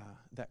that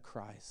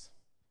cries,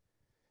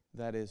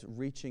 that is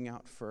reaching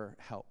out for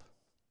help,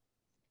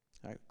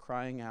 right?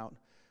 Crying out,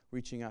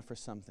 reaching out for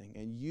something,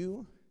 and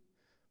you,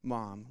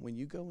 mom, when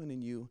you go in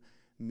and you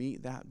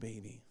meet that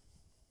baby,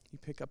 you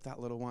pick up that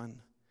little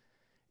one,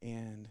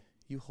 and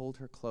you hold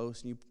her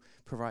close, and you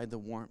provide the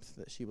warmth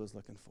that she was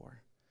looking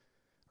for.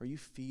 Or you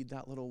feed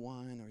that little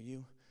one, or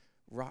you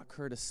rock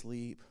her to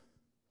sleep.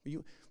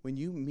 When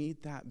you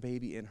meet that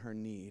baby in her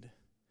need,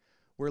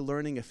 we're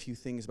learning a few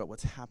things about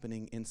what's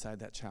happening inside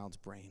that child's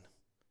brain.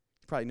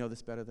 You probably know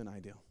this better than I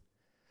do.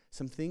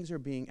 Some things are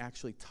being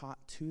actually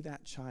taught to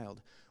that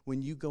child when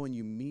you go and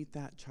you meet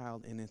that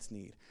child in its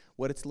need.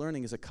 What it's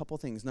learning is a couple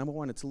things. Number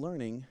one, it's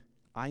learning,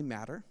 I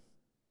matter.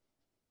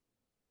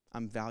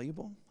 I'm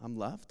valuable. I'm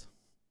loved.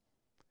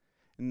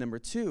 And number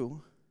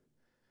two,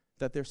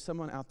 that there's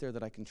someone out there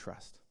that I can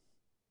trust.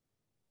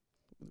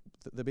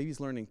 The baby's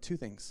learning two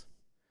things.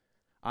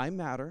 I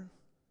matter,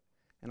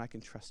 and I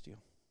can trust you.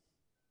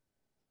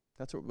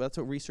 That's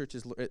what research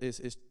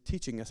is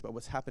teaching us about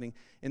what's happening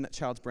in that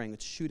child's brain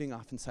that's shooting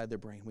off inside their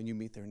brain when you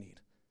meet their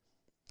need.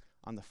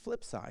 On the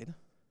flip side,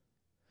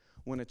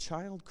 when a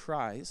child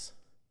cries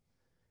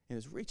and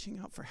is reaching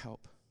out for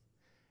help,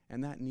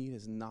 and that need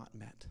is not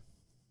met,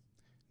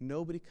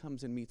 nobody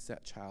comes and meets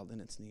that child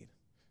in its need.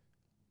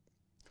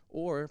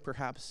 Or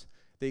perhaps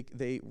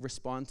they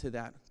respond to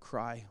that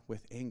cry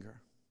with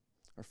anger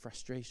or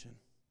frustration.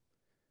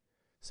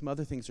 Some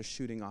other things are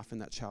shooting off in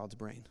that child's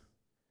brain.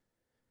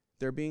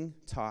 They're being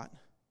taught,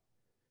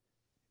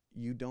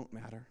 you don't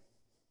matter.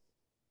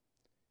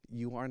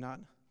 You are not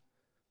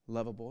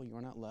lovable. You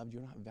are not loved.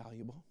 You're not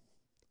valuable.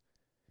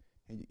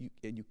 And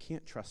you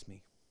can't trust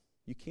me.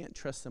 You can't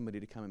trust somebody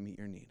to come and meet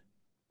your need.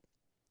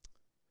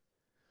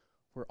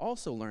 We're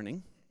also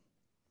learning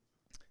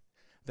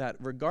that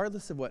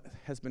regardless of what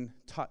has been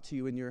taught to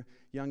you in your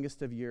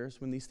youngest of years,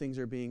 when these things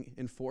are being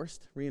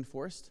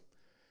reinforced,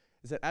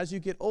 is that as you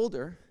get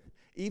older,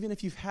 Even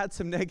if you've had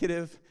some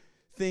negative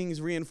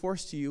things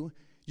reinforced to you,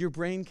 your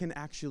brain can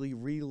actually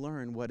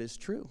relearn what is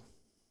true.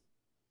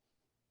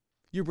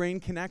 Your brain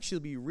can actually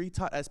be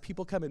retaught as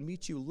people come and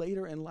meet you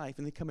later in life,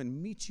 and they come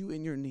and meet you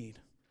in your need.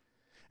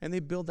 And they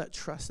build that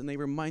trust, and they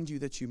remind you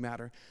that you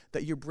matter,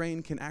 that your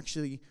brain can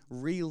actually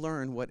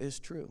relearn what is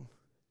true.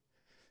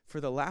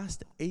 For the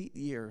last 8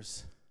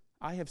 years,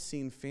 I have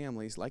seen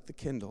families like the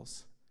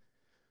Kindles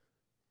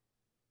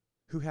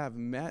who have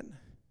met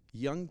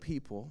young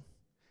people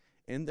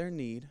in their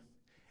need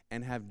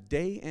and have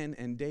day in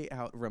and day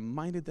out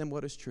reminded them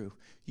what is true.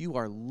 You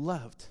are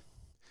loved,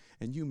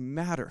 and you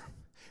matter,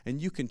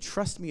 and you can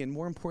trust me, and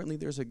more importantly,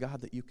 there's a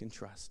God that you can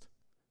trust.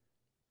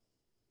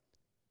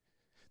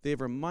 They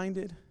have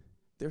reminded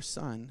their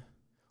son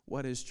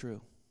what is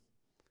true,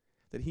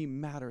 that he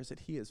matters, that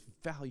he is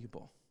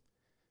valuable.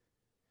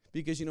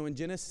 Because, in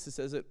Genesis it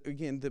says that,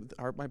 again,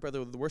 my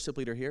brother, the worship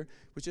leader here,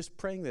 was just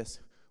praying this.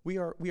 We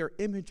are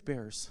image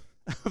bearers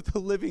of the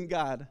living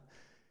God.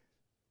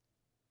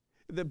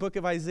 The book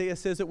of Isaiah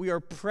says that we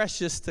are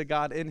precious to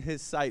God in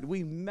his sight.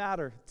 We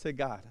matter to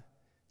God,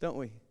 don't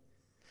we?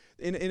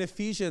 In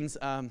Ephesians,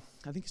 I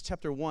think it's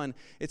chapter 1,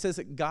 it says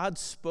that God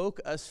spoke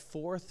us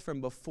forth from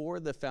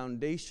before the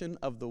foundation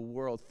of the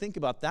world. Think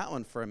about that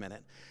one for a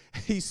minute.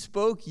 He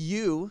spoke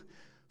you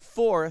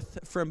forth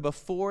from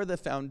before the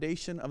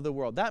foundation of the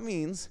world. That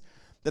means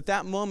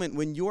that moment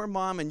when your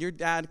mom and your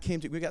dad came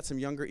we got some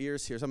younger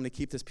ears here, so I'm going to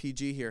keep this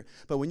PG here.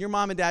 But when your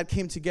mom and dad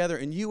came together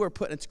and you were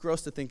it's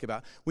gross to think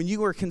about, when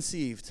you were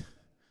conceived,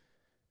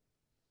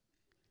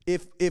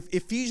 If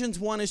Ephesians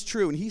 1 is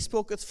true and he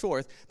spoke us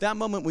forth, that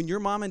moment when your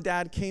mom and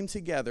dad came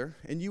together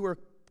and you were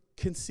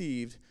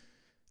conceived,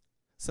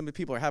 some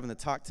people are having the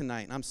talk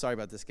tonight, and I'm sorry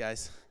about this,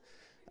 guys.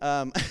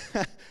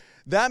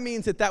 That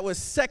means that was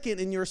second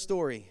in your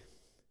story.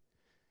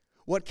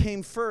 What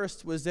came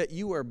first was that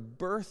you were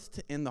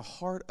birthed in the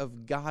heart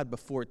of God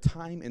before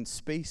time and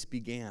space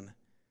began.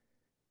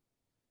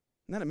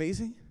 Isn't that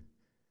amazing?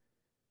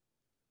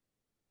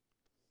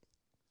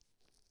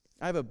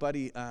 I have a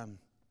buddy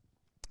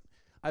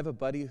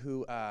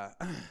who,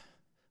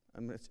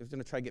 I'm going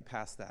to try to get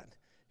past that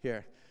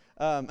here.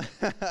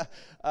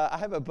 I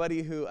have a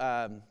buddy who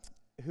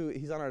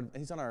he's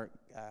on our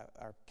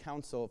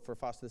council for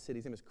Foster the City.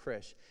 His name is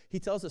Krish. He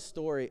tells a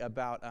story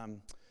about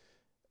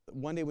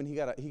one day when he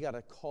got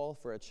a call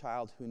for a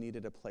child who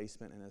needed a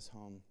placement in his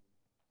home.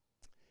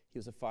 He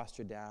was a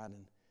foster dad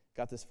and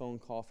got this phone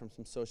call from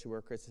some social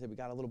workers. They said, we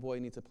got a little boy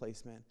who needs a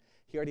placement.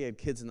 He already had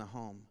kids in the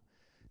home.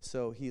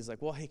 So he's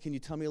like, well, hey, can you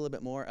tell me a little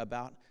bit more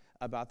about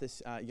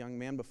this young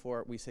man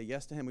before we say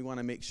yes to him? We want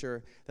to make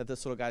sure that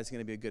this little guy is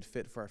going to be a good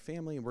fit for our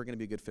family, and we're going to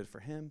be a good fit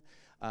for him.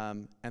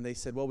 And they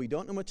said, well, we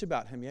don't know much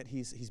about him yet.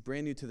 He's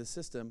brand new to the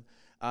system.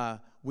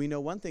 We know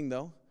one thing,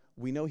 though.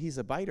 We know he's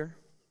a biter.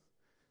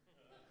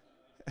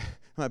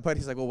 My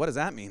buddy's like, well, what does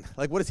that mean?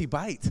 Like, what does he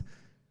bite?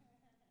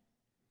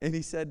 And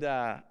he's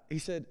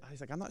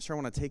like, I'm not sure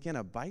I want to take in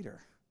a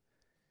biter.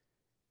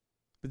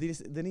 But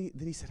then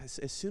he said,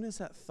 as soon as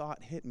that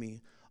thought hit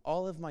me,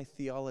 all of my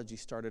theology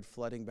started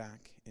flooding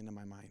back into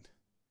my mind.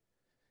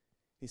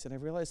 He said, I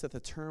realized that the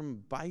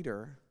term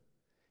biter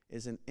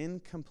is an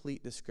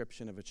incomplete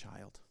description of a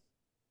child.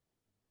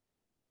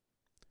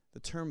 The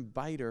term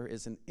biter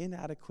is an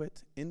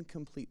inadequate,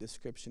 incomplete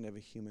description of a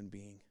human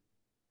being.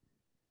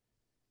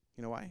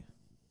 You know why?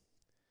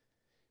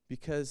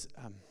 Because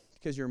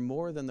you're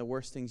more than the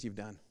worst things you've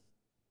done.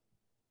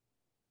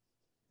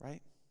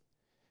 Right?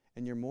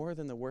 And you're more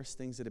than the worst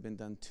things that have been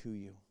done to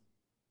you.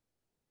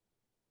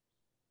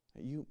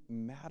 You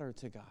matter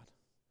to God.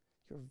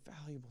 You're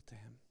valuable to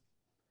him.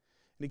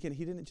 And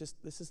again,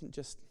 this isn't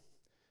just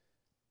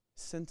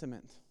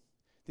sentiment.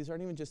 This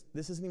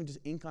isn't even just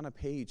ink on a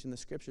page in the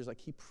scriptures. Like,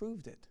 he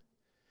proved it.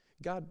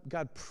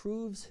 God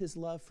proves his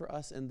love for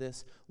us in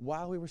this.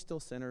 While we were still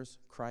sinners,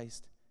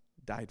 Christ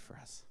died for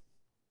us.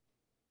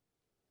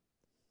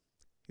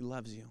 He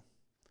loves you.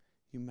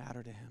 You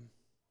matter to him.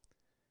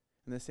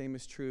 And the same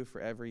is true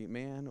for every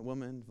man,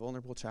 woman,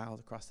 vulnerable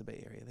child across the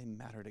Bay Area. They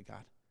matter to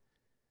God.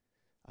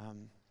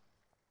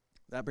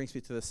 That brings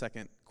me to the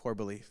second core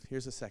belief.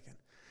 Here's the second.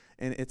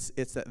 And it's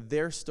that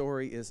their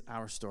story is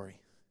our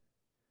story.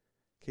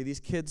 Okay, these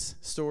kids'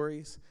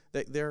 stories,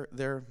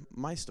 they're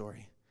my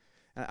story.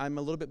 And I'm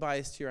a little bit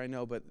biased here, I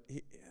know, but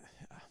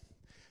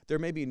there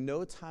may be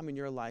no time in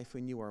your life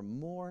when you are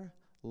more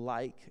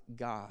like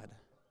God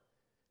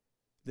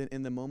than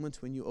in the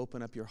moments when you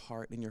open up your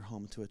heart and your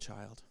home to a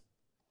child.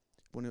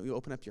 When you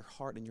open up your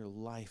heart and your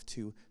life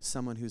to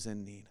someone who's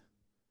in need.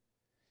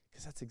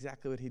 Because that's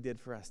exactly what he did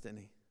for us, didn't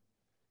he?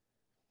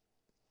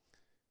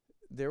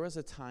 There was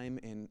a time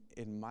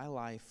in my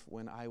life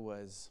when I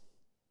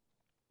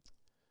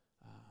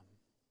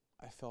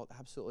felt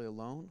absolutely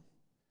alone,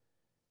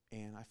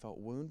 and I felt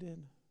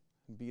wounded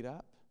and beat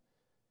up,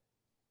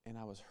 and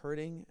I was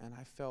hurting, and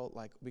I felt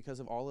like because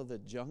of all of the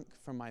junk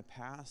from my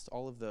past,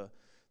 all of the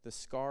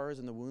scars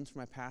and the wounds from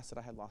my past, that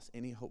I had lost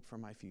any hope for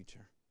my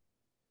future.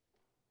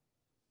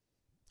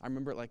 I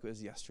remember it like it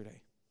was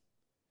yesterday.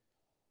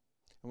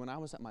 And when I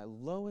was at my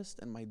lowest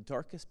and my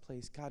darkest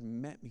place, God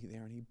met me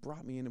there and he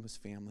brought me into his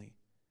family.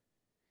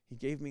 He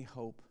gave me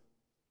hope.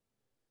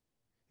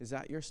 Is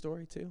that your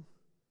story too?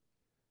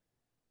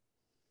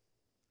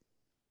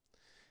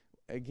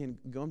 Again,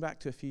 going back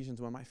to Ephesians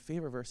 1, my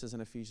favorite verse is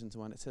in Ephesians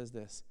 1. It says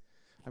this.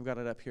 I've got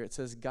it up here. It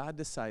says, God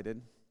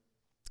decided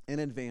in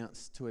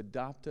advance to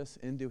adopt us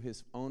into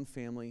his own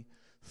family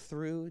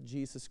through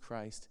Jesus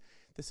Christ.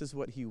 This is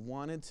what he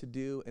wanted to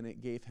do, and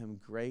it gave him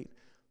great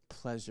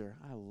pleasure.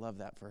 I love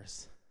that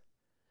verse.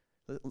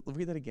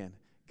 Read that again.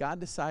 God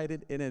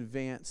decided in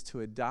advance to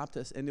adopt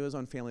us into his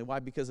own family. Why?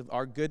 Because of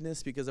our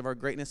goodness, because of our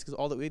greatness, because of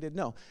all that we did?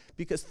 No,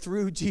 because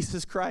through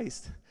Jesus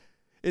Christ.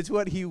 It's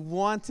what he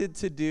wanted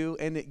to do,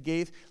 and it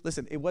gave,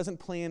 listen, it wasn't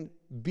plan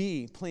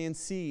B, plan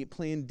C,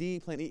 plan D,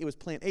 plan E. It was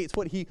plan A. It's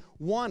what he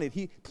wanted.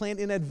 He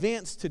planned in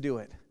advance to do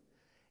it,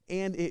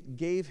 and it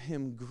gave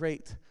him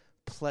great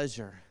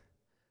pleasure.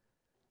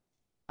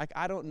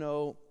 I don't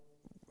know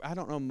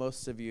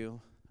most of you,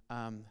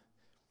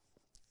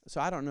 so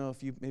I don't know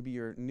if maybe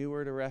you're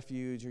newer to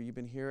Refuge, or you've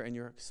been here and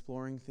you're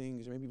exploring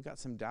things, or maybe you've got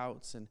some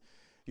doubts, and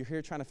you're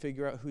here trying to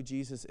figure out who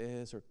Jesus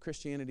is, or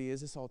Christianity.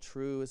 Is this all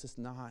true? Is this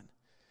not?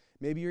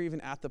 Maybe you're even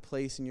at the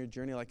place in your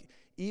journey, like,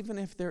 even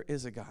if there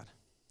is a God,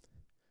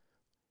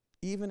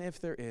 even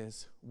if there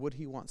is, would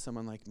he want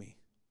someone like me?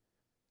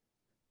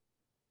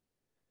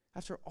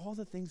 After all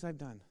the things I've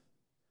done,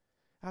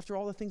 after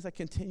all the things I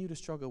continue to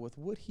struggle with,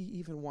 would he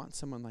even want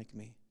someone like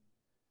me?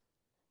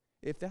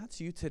 If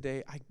that's you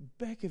today, I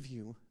beg of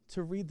you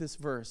to read this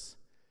verse.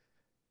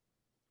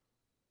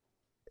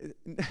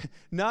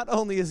 Not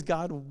only is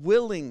God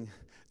willing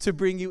to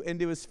bring you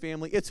into his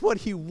family, it's what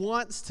he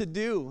wants to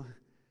do.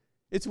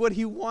 It's what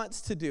he wants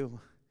to do.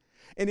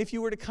 And if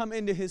you were to come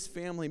into his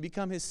family,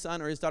 become his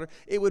son or his daughter,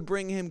 it would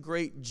bring him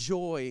great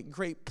joy,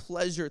 great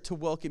pleasure to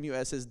welcome you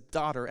as his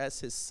daughter,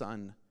 as his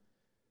son.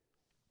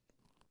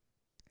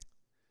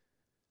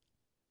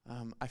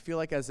 I feel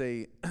like as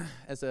a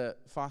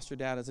foster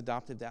dad, as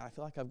adopted dad, I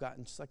feel like I've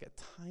gotten just like a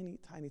tiny,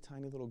 tiny,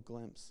 tiny little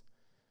glimpse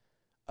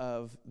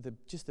of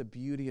the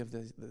beauty of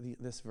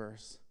this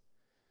verse.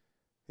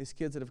 These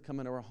kids that have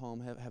come into our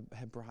home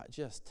have brought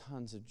just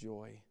tons of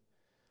joy.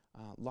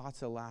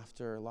 Lots of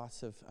laughter,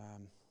 lots of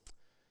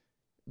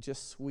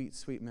just sweet,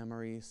 sweet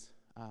memories.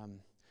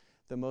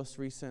 The most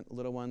recent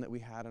little one that we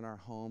had in our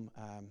home,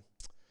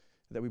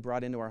 that we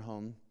brought into our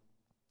home,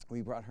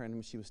 we brought her in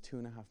when she was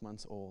 2.5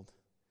 months old.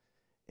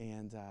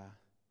 And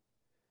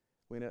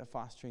we ended up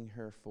fostering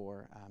her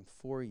for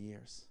 4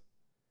 years.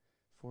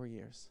 4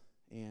 years.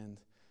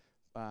 And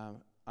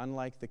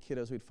unlike the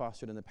kiddos we'd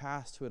fostered in the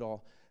past who had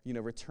all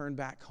returned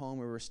back home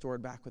or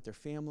restored back with their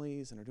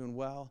families and are doing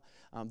well,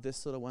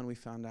 this little one we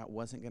found out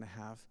wasn't going to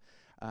have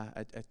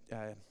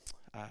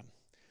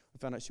we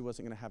found out she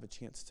wasn't going to have a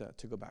chance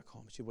to go back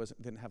home. She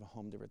didn't have a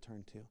home to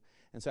return to.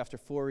 And so after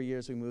 4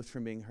 years, we moved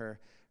from being her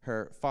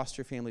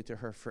foster family to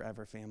her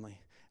forever family,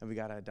 and we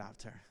got to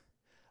adopt her.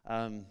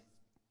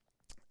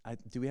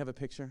 Do we have a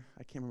picture?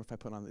 I can't remember if I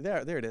put it on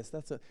there it is.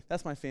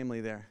 That's my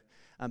family there.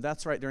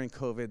 That's right during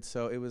COVID,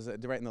 so it was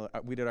right in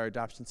we did our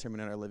adoption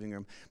ceremony in our living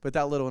room. But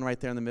that little one right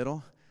there in the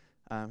middle,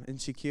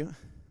 isn't she cute?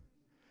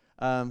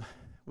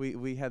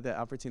 We had the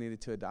opportunity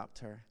to adopt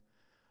her.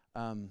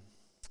 Can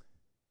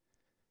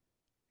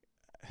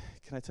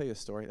I tell you a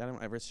story? I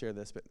don't ever share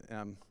this, but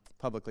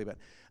publicly. But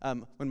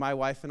when my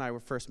wife and I were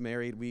first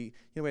married, we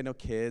had no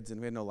kids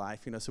and we had no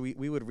life. So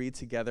we would read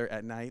together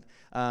at night.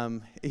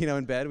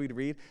 In bed we'd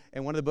read.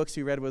 And one of the books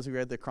we read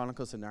the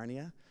Chronicles of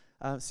Narnia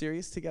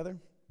series together.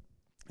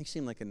 You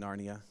seem like a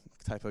Narnia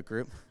type of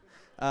group.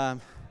 I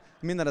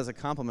mean that as a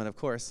compliment, of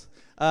course.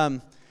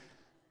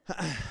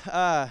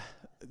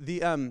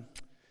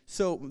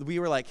 So we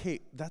were like, hey,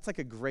 that's like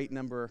a great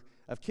number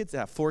of kids to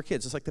have. 4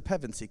 kids, just like the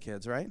Pevensey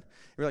kids, right?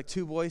 We were like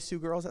 2 boys, 2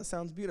 girls. That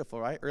sounds beautiful,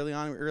 right? Early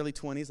on, early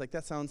 20s, like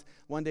that sounds,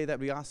 one day that'd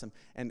be awesome.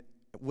 And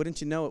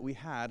wouldn't you know it, we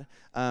had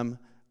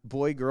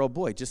boy, girl,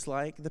 boy, just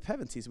like the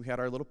Pevenseys. We had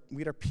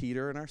our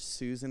Peter and our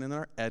Susan and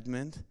our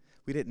Edmund.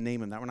 We didn't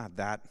name them that. We're not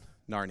that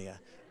Narnia.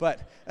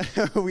 But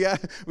we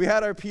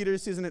had our Peter,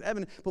 Susan, and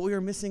Edmund, but we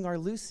were missing our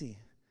Lucy.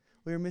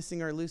 We were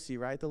missing our Lucy,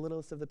 right? The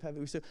littlest of the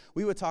Pevensey. So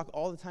we would talk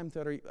all the time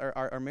throughout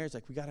our marriage,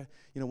 like we got to,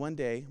 one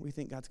day we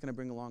think God's going to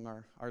bring along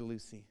our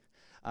Lucy.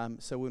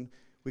 So when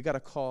we got a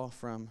call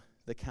from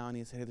the county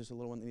and said, hey, there's a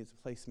little one that needs a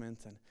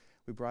placement, and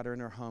we brought her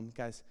in our home.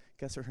 Guys,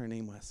 guess what her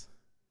name was?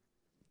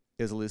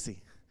 It was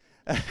Lucy.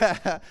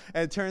 And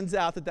it turns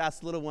out that that's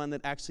the little one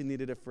that actually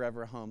needed a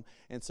forever home.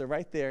 And so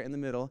right there in the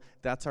middle,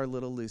 that's our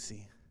little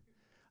Lucy.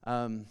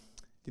 Do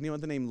you know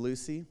what the name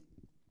Lucy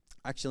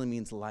actually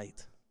means?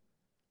 Light.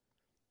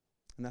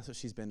 And that's what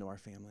she's been to our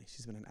family.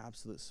 She's been an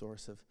absolute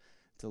source of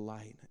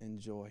delight and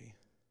joy.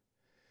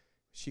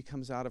 She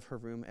comes out of her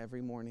room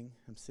every morning.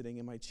 I'm sitting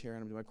in my chair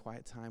and I'm doing my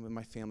quiet time with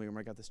my family room.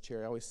 I got this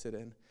chair I always sit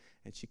in.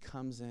 And she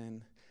comes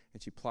in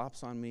and she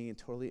plops on me and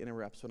totally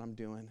interrupts what I'm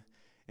doing.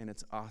 And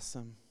it's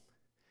awesome.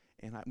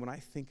 And when I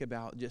think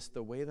about just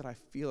the way that I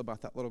feel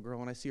about that little girl,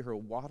 when I see her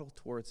waddle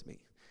towards me,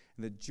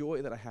 and the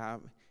joy that I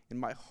have in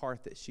my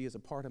heart that she is a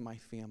part of my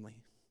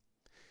family,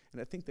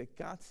 And I think that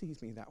God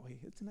sees me that way.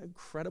 Isn't that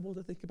incredible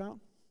to think about?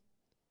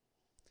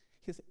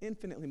 He has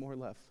infinitely more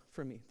love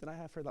for me than I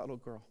have for that little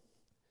girl.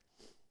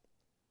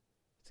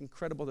 It's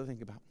incredible to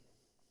think about.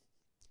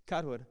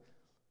 God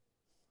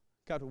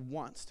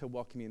wants to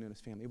welcome you into his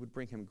family. It would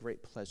bring him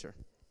great pleasure.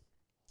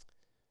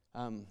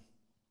 But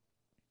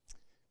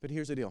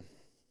here's the deal.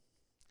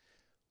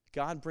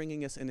 God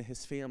bringing us into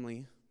his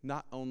family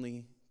not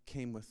only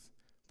came with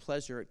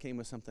pleasure, it came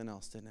with something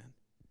else, didn't it?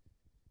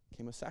 It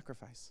came with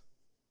sacrifice.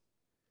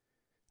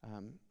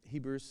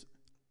 Hebrews,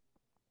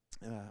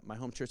 my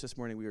home church this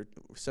morning, we were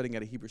studying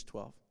out of Hebrews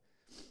 12.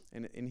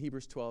 And in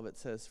Hebrews 12, it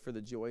says, for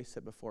the joy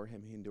set before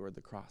him, he endured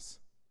the cross.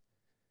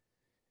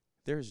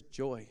 There's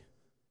joy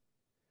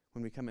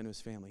when we come into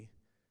his family.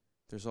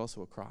 There's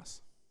also a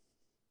cross.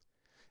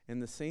 In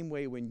the same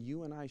way, when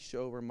you and I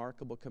show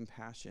remarkable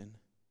compassion,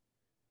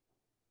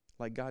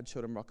 like God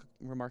showed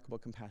remarkable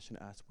compassion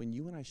to us, when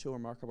you and I show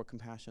remarkable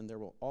compassion, there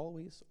will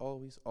always,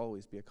 always,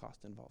 always be a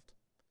cost involved.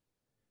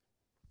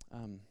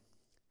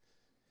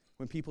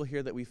 When people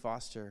hear that we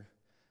foster,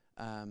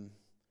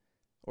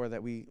 or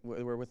that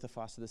we're with the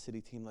Foster the City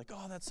team, like,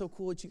 oh, that's so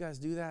cool that you guys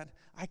do that.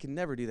 I can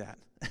never do that.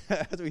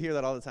 We hear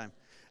that all the time.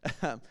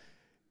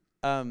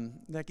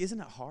 Like, isn't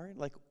it hard?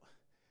 Like,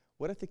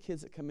 what if the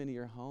kids that come into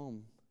your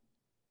home,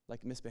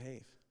 like,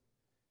 misbehave?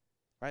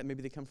 Right?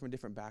 Maybe they come from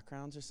different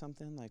backgrounds or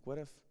something. Like, what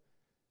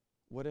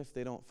if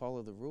they don't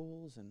follow the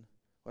rules? And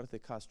what if they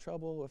cause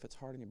trouble? What if it's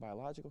hard on your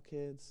biological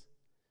kids?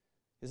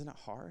 Isn't it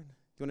hard? Do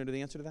you want to know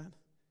the answer to that?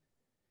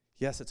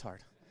 Yes, it's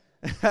hard.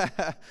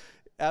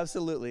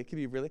 Absolutely. It can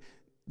be really.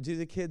 Do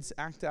the kids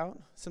act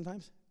out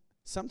sometimes?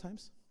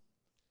 Sometimes.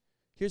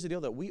 Here's the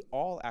deal, that we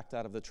all act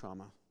out of the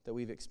trauma that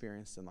we've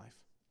experienced in life.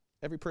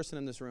 Every person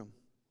in this room.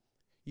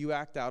 You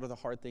act out of the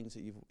hard things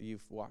that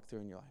you've walked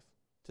through in your life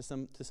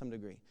to some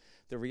degree.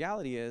 The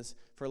reality is,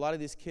 for a lot of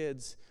these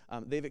kids,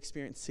 they've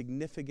experienced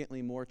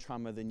significantly more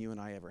trauma than you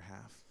and I ever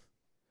have.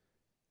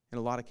 In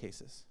a lot of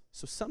cases.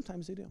 So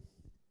sometimes they do.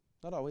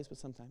 Not always, but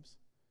sometimes.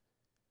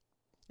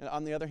 And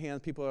on the other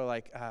hand, people are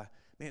like,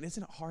 man,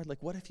 isn't it hard?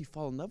 Like, what if you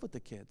fall in love with the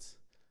kids?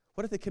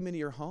 What if they come into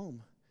your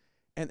home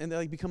and they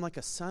like become like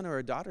a son or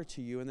a daughter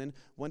to you, and then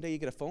one day you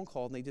get a phone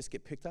call and they just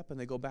get picked up and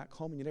they go back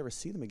home and you never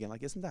see them again?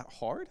 Like, isn't that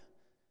hard?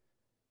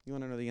 You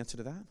want to know the answer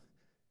to that?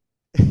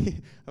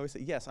 I always say,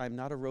 yes, I'm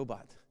not a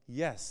robot.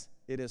 Yes,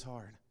 it is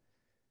hard.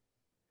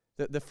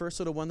 The first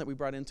little one that we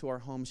brought into our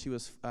home, she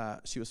was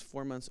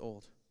 4 months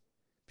old.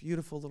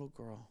 Beautiful little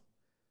girl.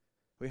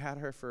 We had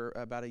her for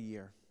about a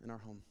year in our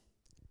home.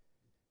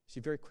 She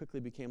very quickly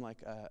became like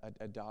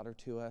a daughter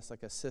to us,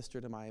 like a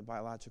sister to my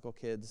biological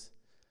kids.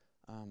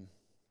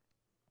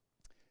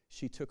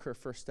 She took her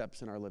first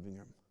steps in our living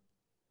room.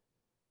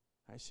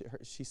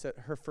 She said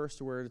her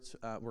first words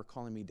were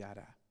calling me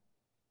Dada.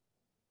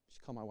 She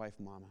called my wife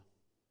Mama.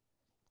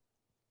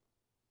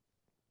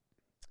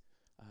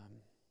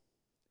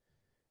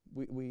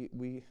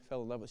 We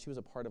fell in love with. She was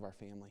a part of our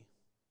family.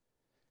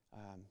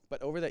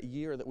 But over that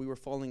year that we were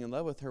falling in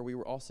love with her, we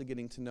were also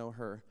getting to know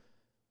her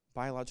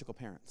biological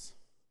parents.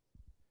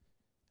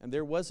 And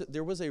there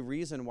was a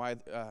reason why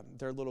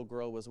their little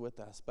girl was with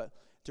us. But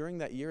during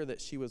that year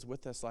that she was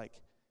with us,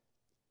 like,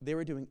 they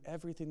were doing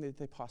everything that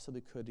they possibly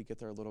could to get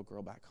their little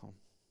girl back home,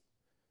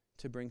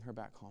 to bring her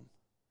back home.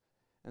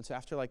 And so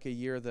after like a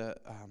year, the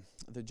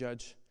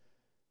judge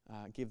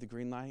gave the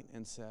green light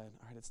and said,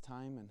 all right, it's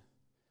time. And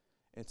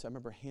so I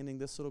remember handing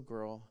this little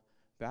girl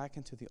back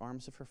into the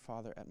arms of her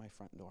father at my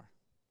front door.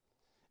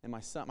 And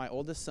my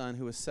oldest son,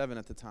 who was 7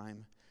 at the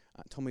time,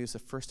 told me it was the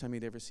first time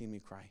he'd ever seen me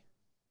cry.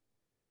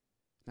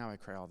 Now I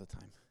cry all the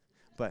time.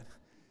 But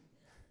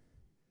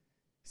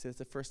he said it's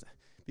the first time,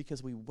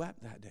 because we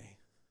wept that day.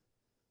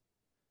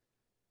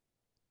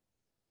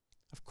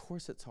 Of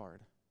course it's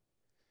hard.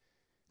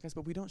 Guys,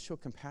 but we don't show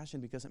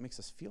compassion because it makes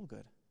us feel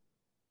good.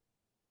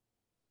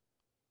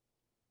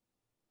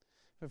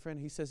 My friend,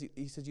 he says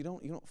you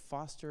don't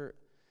foster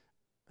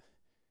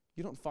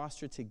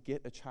to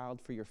get a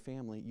child for your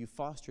family. You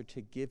foster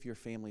to give your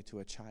family to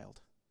a child.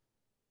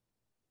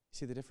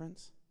 See the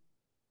difference?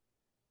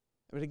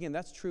 But again,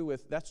 that's true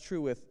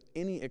with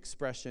any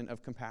expression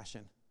of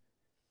compassion.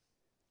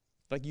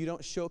 Like, you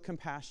don't show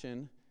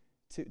compassion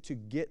to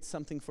get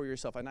something for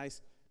yourself, a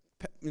nice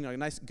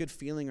good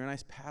feeling or a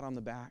nice pat on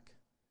the back.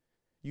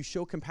 You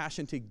show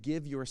compassion to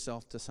give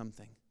yourself to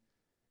something.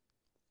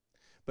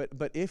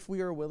 But if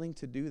we are willing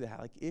to do that,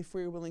 like if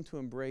we are willing to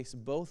embrace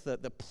both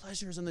the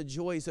pleasures and the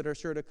joys that are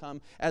sure to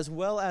come, as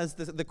well as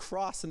the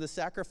cross and the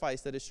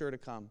sacrifice that is sure to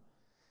come,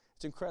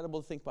 it's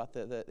incredible to think about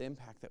the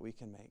impact that we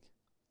can make.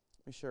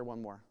 Let me share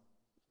one more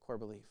core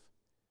belief.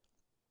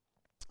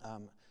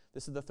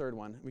 This is the third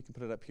one. We can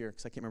put it up here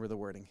because I can't remember the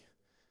wording.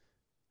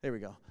 There we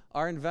go.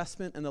 Our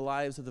investment in the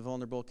lives of the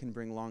vulnerable can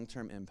bring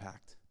long-term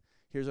impact.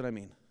 Here's what I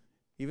mean.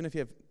 Even if you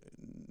have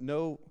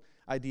no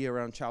idea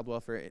around child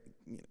welfare,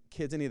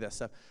 kids, any of this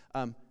stuff,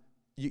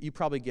 you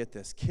probably get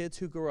this. Kids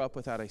who grow up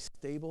without a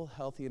stable,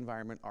 healthy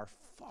environment are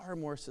far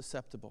more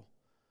susceptible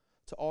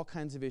to all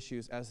kinds of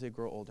issues as they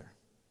grow older.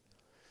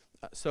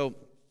 So,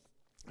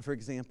 for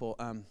example,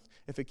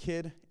 if a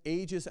kid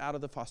ages out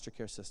of the foster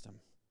care system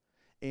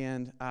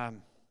and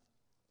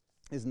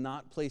is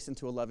not placed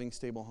into a loving,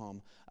 stable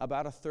home,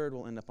 about a third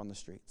will end up on the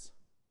streets.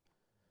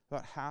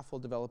 About half will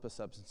develop a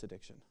substance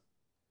addiction.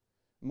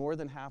 More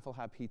than half will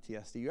have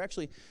PTSD.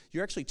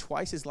 You're actually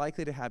twice as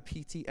likely to have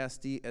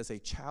PTSD as a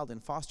child in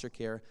foster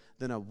care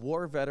than a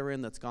war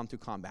veteran that's gone through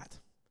combat.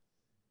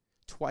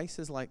 Twice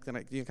as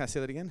likely, can I say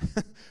that again?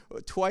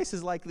 Twice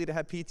as likely to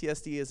have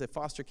PTSD as a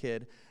foster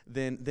kid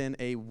than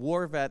a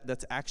war vet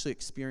that's actually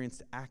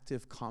experienced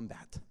active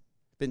combat,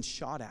 been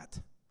shot at,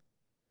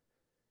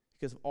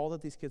 because of all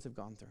that these kids have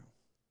gone through.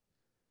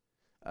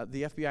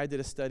 The FBI did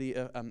a study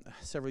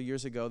several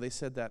years ago. They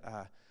said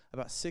that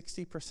about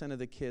 60% of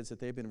the kids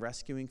that they've been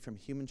rescuing from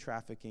human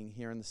trafficking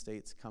here in the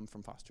States come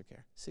from foster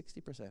care.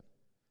 60%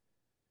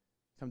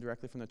 come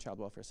directly from the child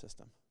welfare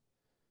system.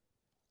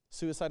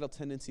 Suicidal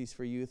tendencies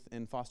for youth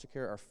in foster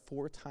care are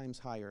 4 times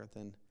higher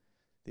than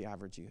the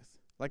average youth.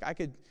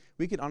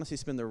 We could honestly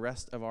spend the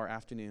rest of our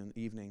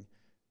evening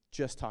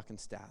just talking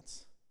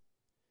stats.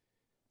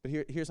 But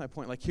here's my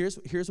point.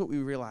 Here's what we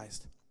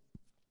realized.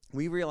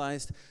 We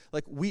realized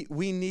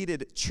we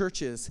needed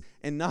churches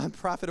and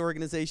nonprofit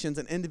organizations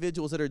and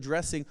individuals that are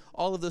addressing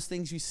all of those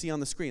things you see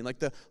on the screen, like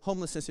the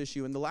homelessness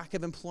issue and the lack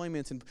of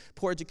employment and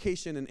poor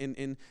education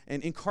and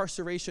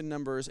incarceration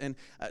numbers and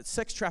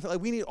sex trafficking.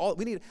 We need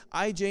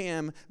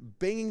IJM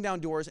banging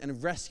down doors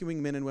and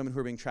rescuing men and women who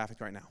are being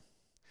trafficked right now.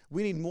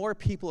 We need more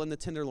people in the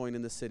Tenderloin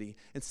in the city,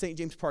 in St.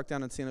 James Park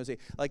down in San Jose,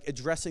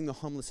 addressing the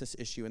homelessness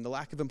issue and the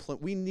lack of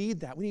employment. We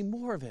need that. We need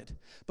more of it.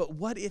 But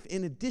what if,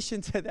 in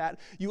addition to that,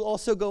 you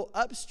also go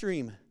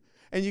upstream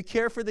and you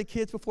care for the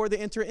kids before they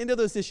enter into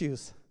those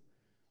issues?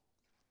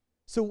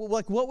 So,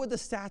 what would the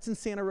stats in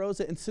Santa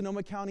Rosa and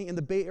Sonoma County and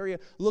the Bay Area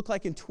look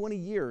like in 20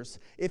 years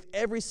if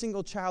every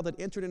single child that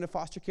entered into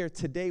foster care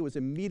today was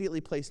immediately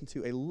placed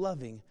into a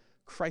loving,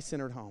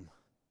 Christ-centered home?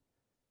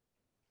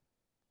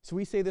 So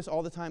we say this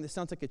all the time. This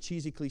sounds like a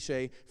cheesy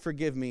cliche.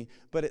 Forgive me.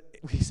 But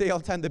we say all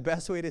the time the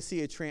best way to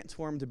see a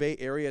transformed Bay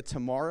Area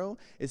tomorrow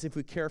is if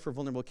we care for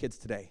vulnerable kids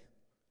today.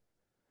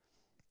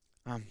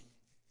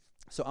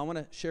 So I want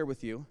to share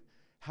with you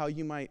how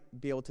you might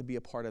be able to be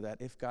a part of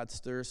that if God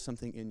stirs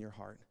something in your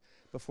heart.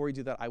 Before we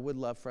do that, I would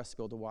love for us to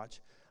be able to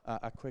watch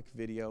a quick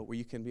video where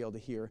you can be able to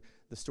hear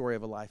the story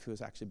of a life who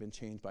has actually been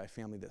changed by a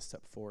family that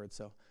stepped forward.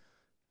 So why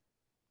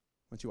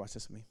don't you watch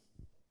this with me?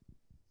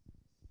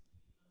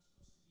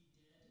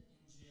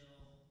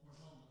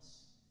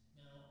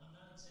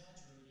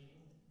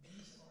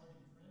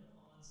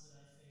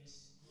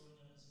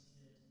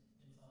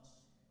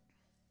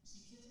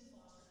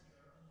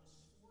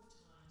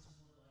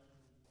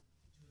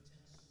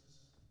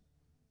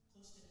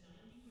 Close to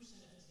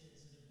 90% of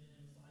kids that have been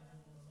in 5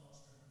 or more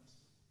foster homes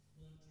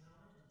will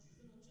encounter the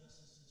juvenile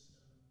justice system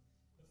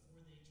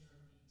before they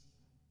turn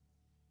 18.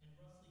 And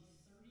roughly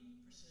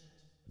 30%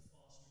 of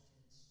foster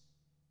kids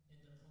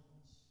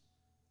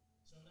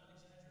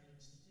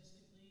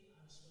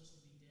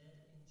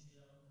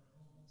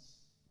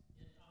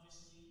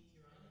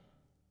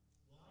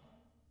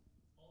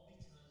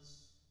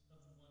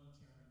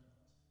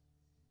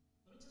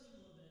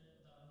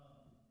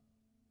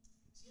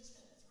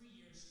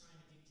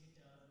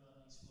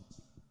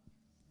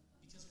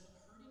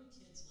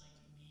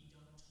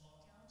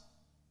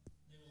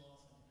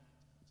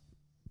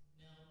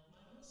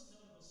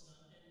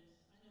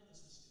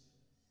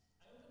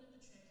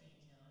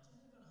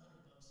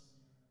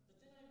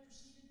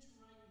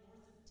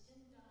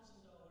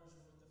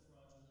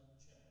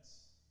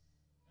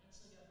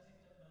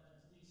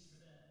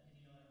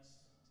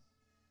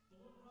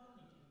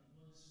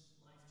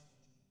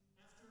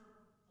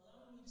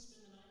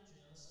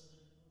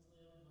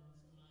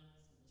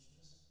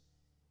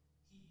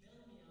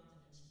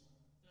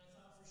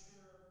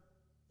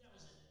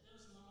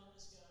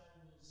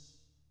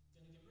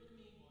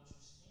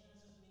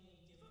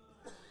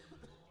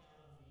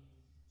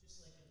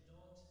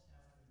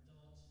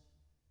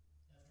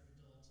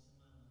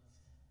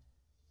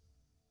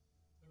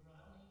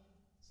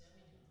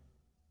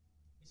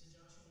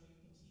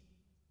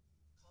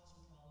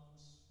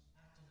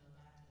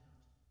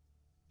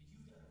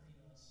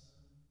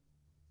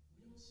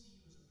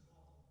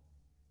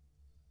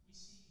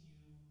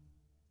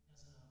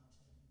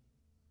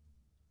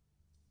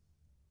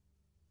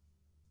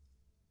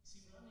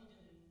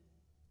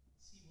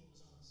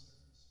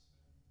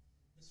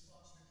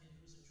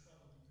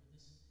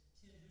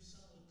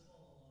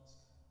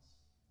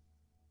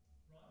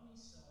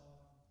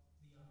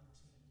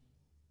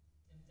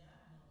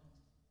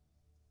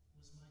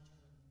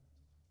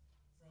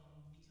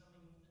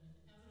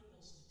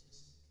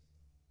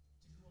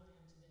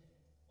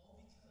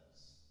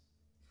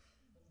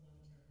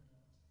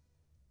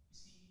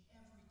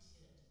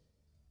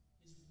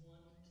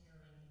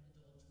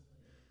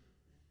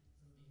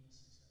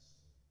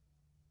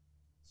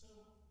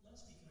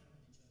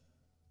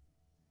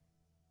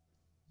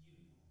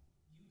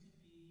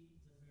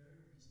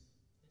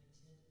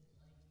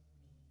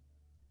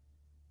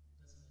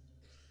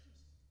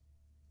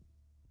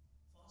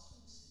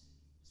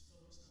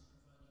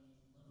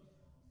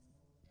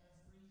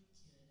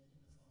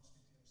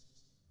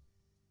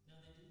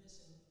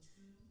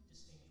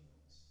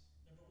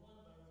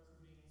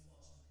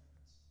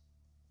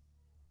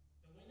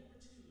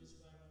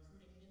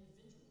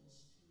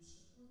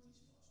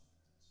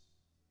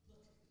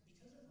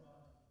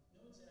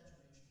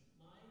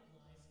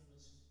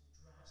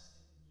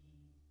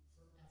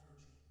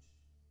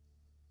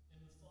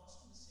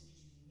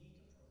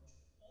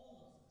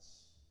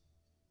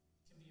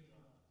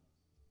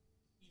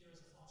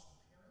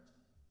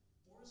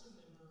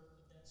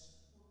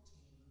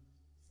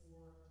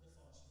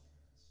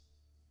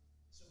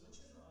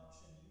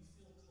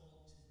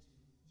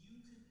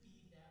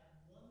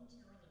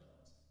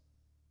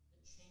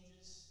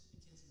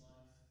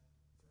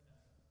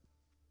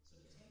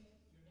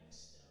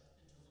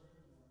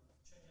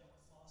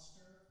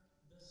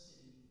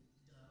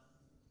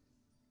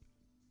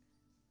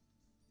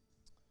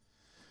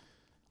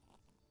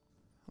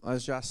Well,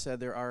 as Josh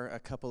said, there are a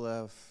couple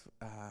of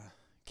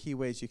key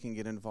ways you can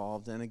get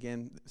involved. And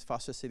again,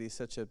 Foster City is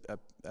such a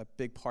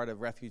big part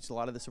of Refuge. A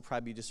lot of this will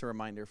probably be just a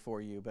reminder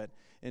for you, but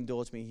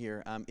indulge me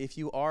here. If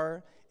you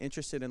are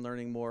interested in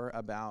learning more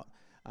about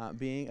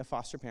being a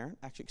foster parent,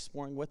 actually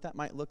exploring what that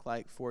might look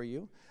like for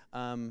you,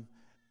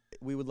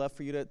 we would love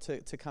for you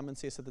to come and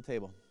see us at the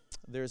table.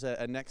 There's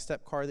a next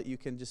step card that you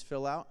can just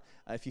fill out.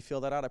 If you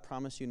fill that out, I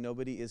promise you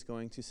nobody is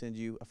going to send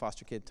you a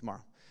foster kid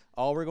tomorrow.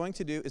 All we're going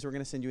to do is we're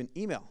going to send you an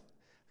email,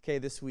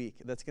 this week,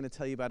 that's going to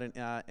tell you about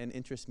an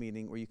interest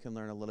meeting where you can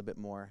learn a little bit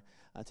more.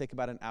 Take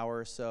about an hour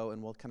or so,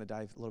 and we'll kind of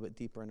dive a little bit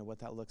deeper into what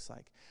that looks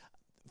like.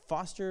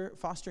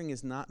 Fostering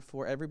is not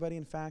for everybody.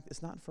 In fact,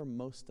 it's not for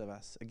most of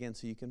us. Again,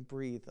 so you can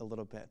breathe a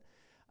little bit.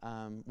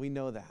 We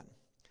know that.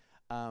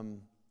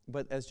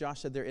 But as Josh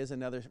said, there is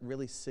another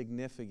really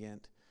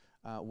significant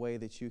way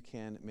that you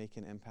can make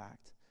an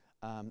impact,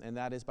 and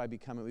that is by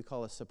becoming what we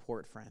call a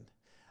support friend.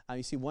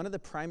 You see, one of the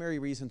primary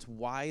reasons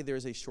why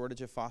there's a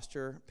shortage of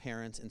foster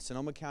parents in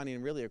Sonoma County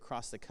and really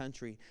across the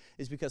country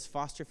is because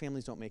foster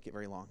families don't make it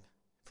very long,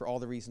 for all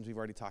the reasons we've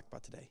already talked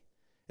about today.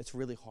 It's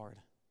really hard.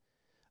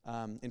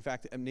 In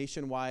fact,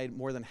 nationwide,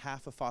 more than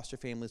half of foster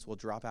families will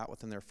drop out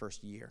within their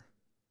first year.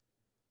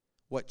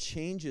 What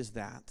changes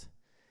that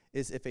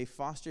is if a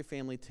foster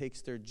family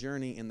takes their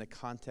journey in the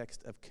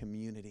context of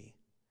community.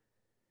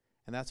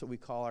 And that's what we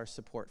call our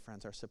support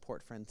friends, our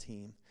support friend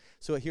team.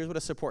 So here's what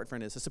a support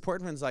friend is. A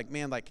support friend is like,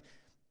 man,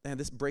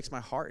 this breaks my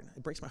heart.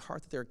 It breaks my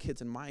heart that there are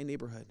kids in my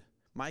neighborhood,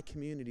 my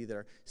community, that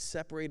are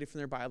separated from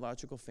their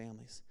biological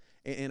families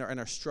and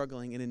are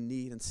struggling and in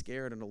need and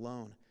scared and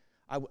alone.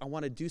 I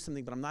want to do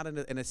something, but I'm not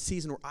in a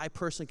season where I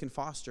personally can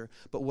foster.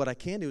 But what I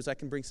can do is I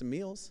can bring some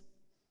meals.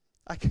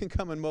 I can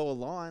come and mow a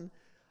lawn.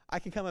 I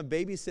can come and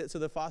babysit so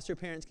the foster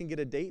parents can get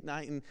a date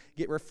night and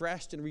get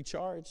refreshed and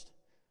recharged.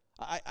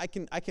 I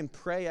can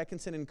pray. I can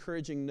send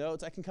encouraging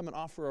notes. I can come and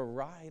offer a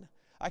ride.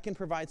 I can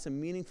provide some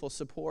meaningful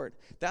support.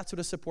 That's what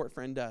a support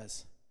friend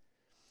does.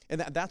 And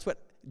that's what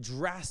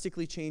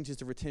drastically changes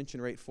the retention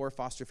rate for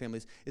foster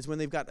families, is when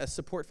they've got a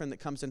support friend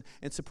that comes in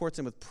and supports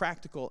them with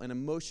practical and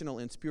emotional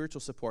and spiritual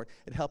support.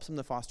 It helps them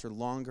to foster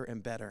longer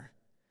and better.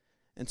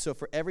 And so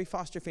for every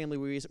foster family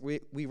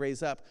we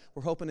raise up,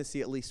 we're hoping to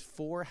see at least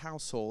 4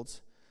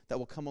 households that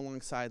will come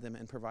alongside them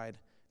and provide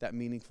that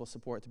meaningful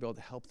support to be able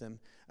to help them,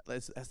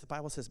 as the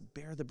Bible says,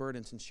 bear the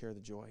burdens and share the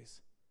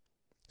joys.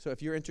 So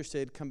if you're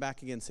interested, come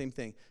back again, same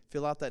thing.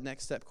 Fill out that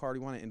next step card.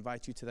 We want to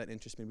invite you to that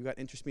interest meeting. We've got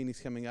interest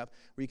meetings coming up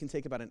where you can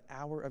take about an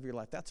hour of your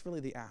life. That's really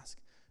the ask.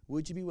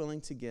 Would you be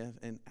willing to give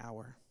an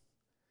hour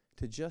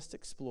to just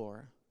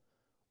explore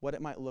what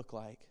it might look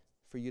like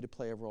for you to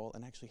play a role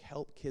and actually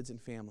help kids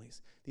and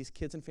families? These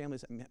kids and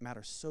families that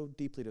matter so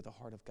deeply to the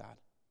heart of God.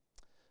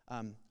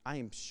 I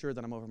am sure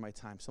that I'm over my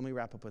time, so let me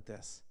wrap up with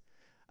this.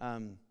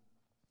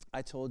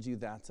 I told you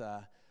that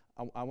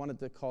I wanted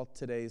to call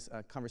today's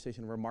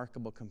conversation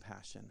Remarkable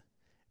Compassion.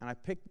 And I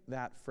picked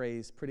that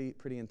phrase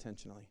pretty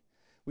intentionally.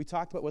 We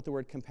talked about what the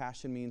word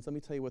compassion means. Let me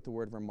tell you what the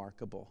word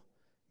remarkable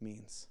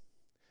means.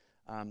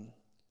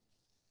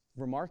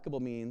 Remarkable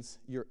means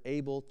you're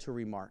able to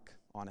remark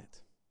on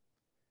it.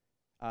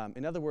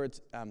 In other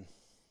words,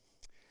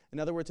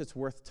 it's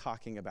worth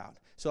talking about.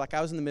 So like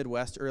I was in the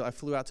Midwest earlier. I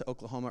flew out to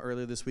Oklahoma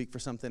earlier this week for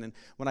something, and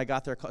when I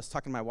got there, I was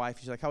talking to my wife.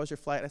 She's like, "How was your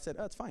flight?" I said,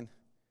 "Oh, it's fine."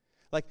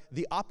 Like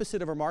the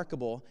opposite of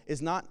remarkable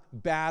is not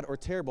bad or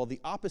terrible.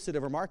 The opposite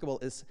of remarkable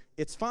is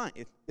it's fine.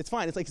 It's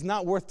fine. It's like it's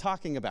not worth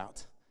talking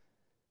about.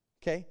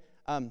 Okay?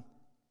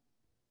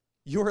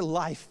 Your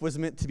life was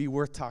meant to be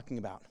worth talking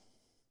about.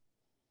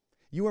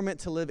 You were meant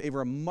to live a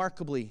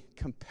remarkably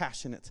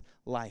compassionate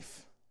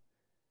life.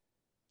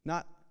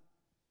 Not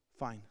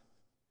fine.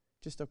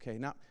 Just okay.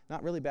 Not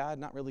really bad,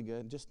 not really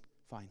good, just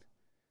fine.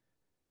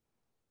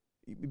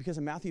 Because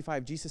in Matthew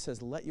 5, Jesus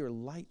says, "Let your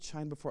light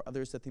shine before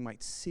others that they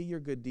might see your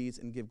good deeds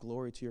and give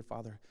glory to your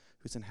Father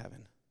who's in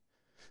heaven."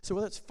 So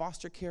whether it's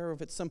foster care or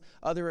if it's some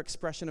other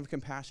expression of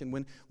compassion,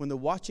 when the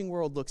watching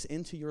world looks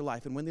into your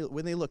life and when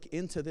they look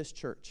into this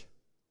church,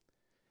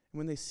 and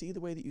when they see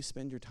the way that you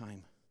spend your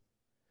time,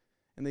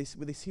 and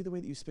when they see the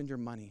way that you spend your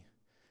money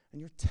and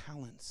your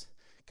talents,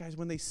 guys,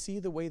 when they see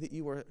the way that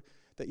you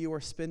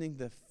are spending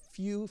the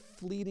few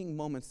fleeting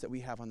moments that we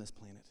have on this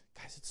planet,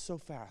 guys, it's so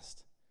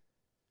fast.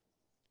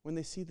 When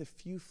they see the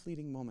few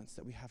fleeting moments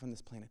that we have on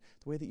this planet,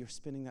 the way that you're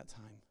spending that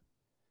time,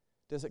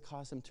 does it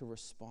cause them to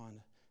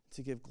respond,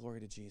 to give glory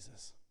to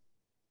Jesus?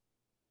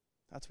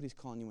 That's what he's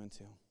calling you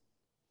into.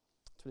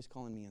 That's what he's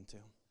calling me into.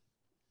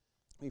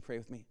 Will you pray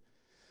with me?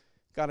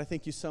 God, I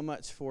thank you so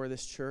much for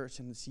this church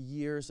and its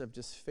years of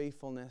just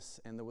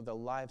faithfulness and the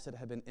lives that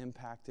have been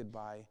impacted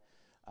by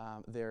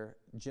their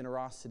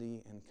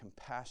generosity and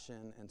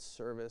compassion and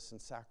service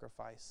and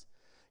sacrifice.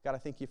 God, I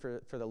thank you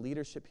for the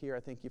leadership here. I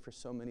thank you for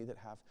so many that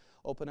have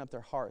opened up their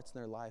hearts and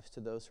their lives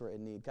to those who are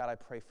in need. God, I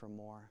pray for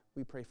more.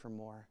 We pray for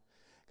more.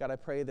 God, I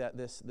pray that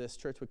this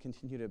church would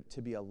continue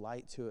to be a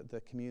light to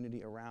the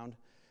community around.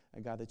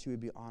 And God, that you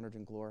would be honored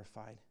and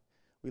glorified.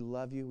 We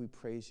love you. We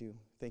praise you.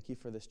 Thank you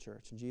for this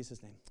church. In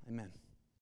Jesus' name, amen.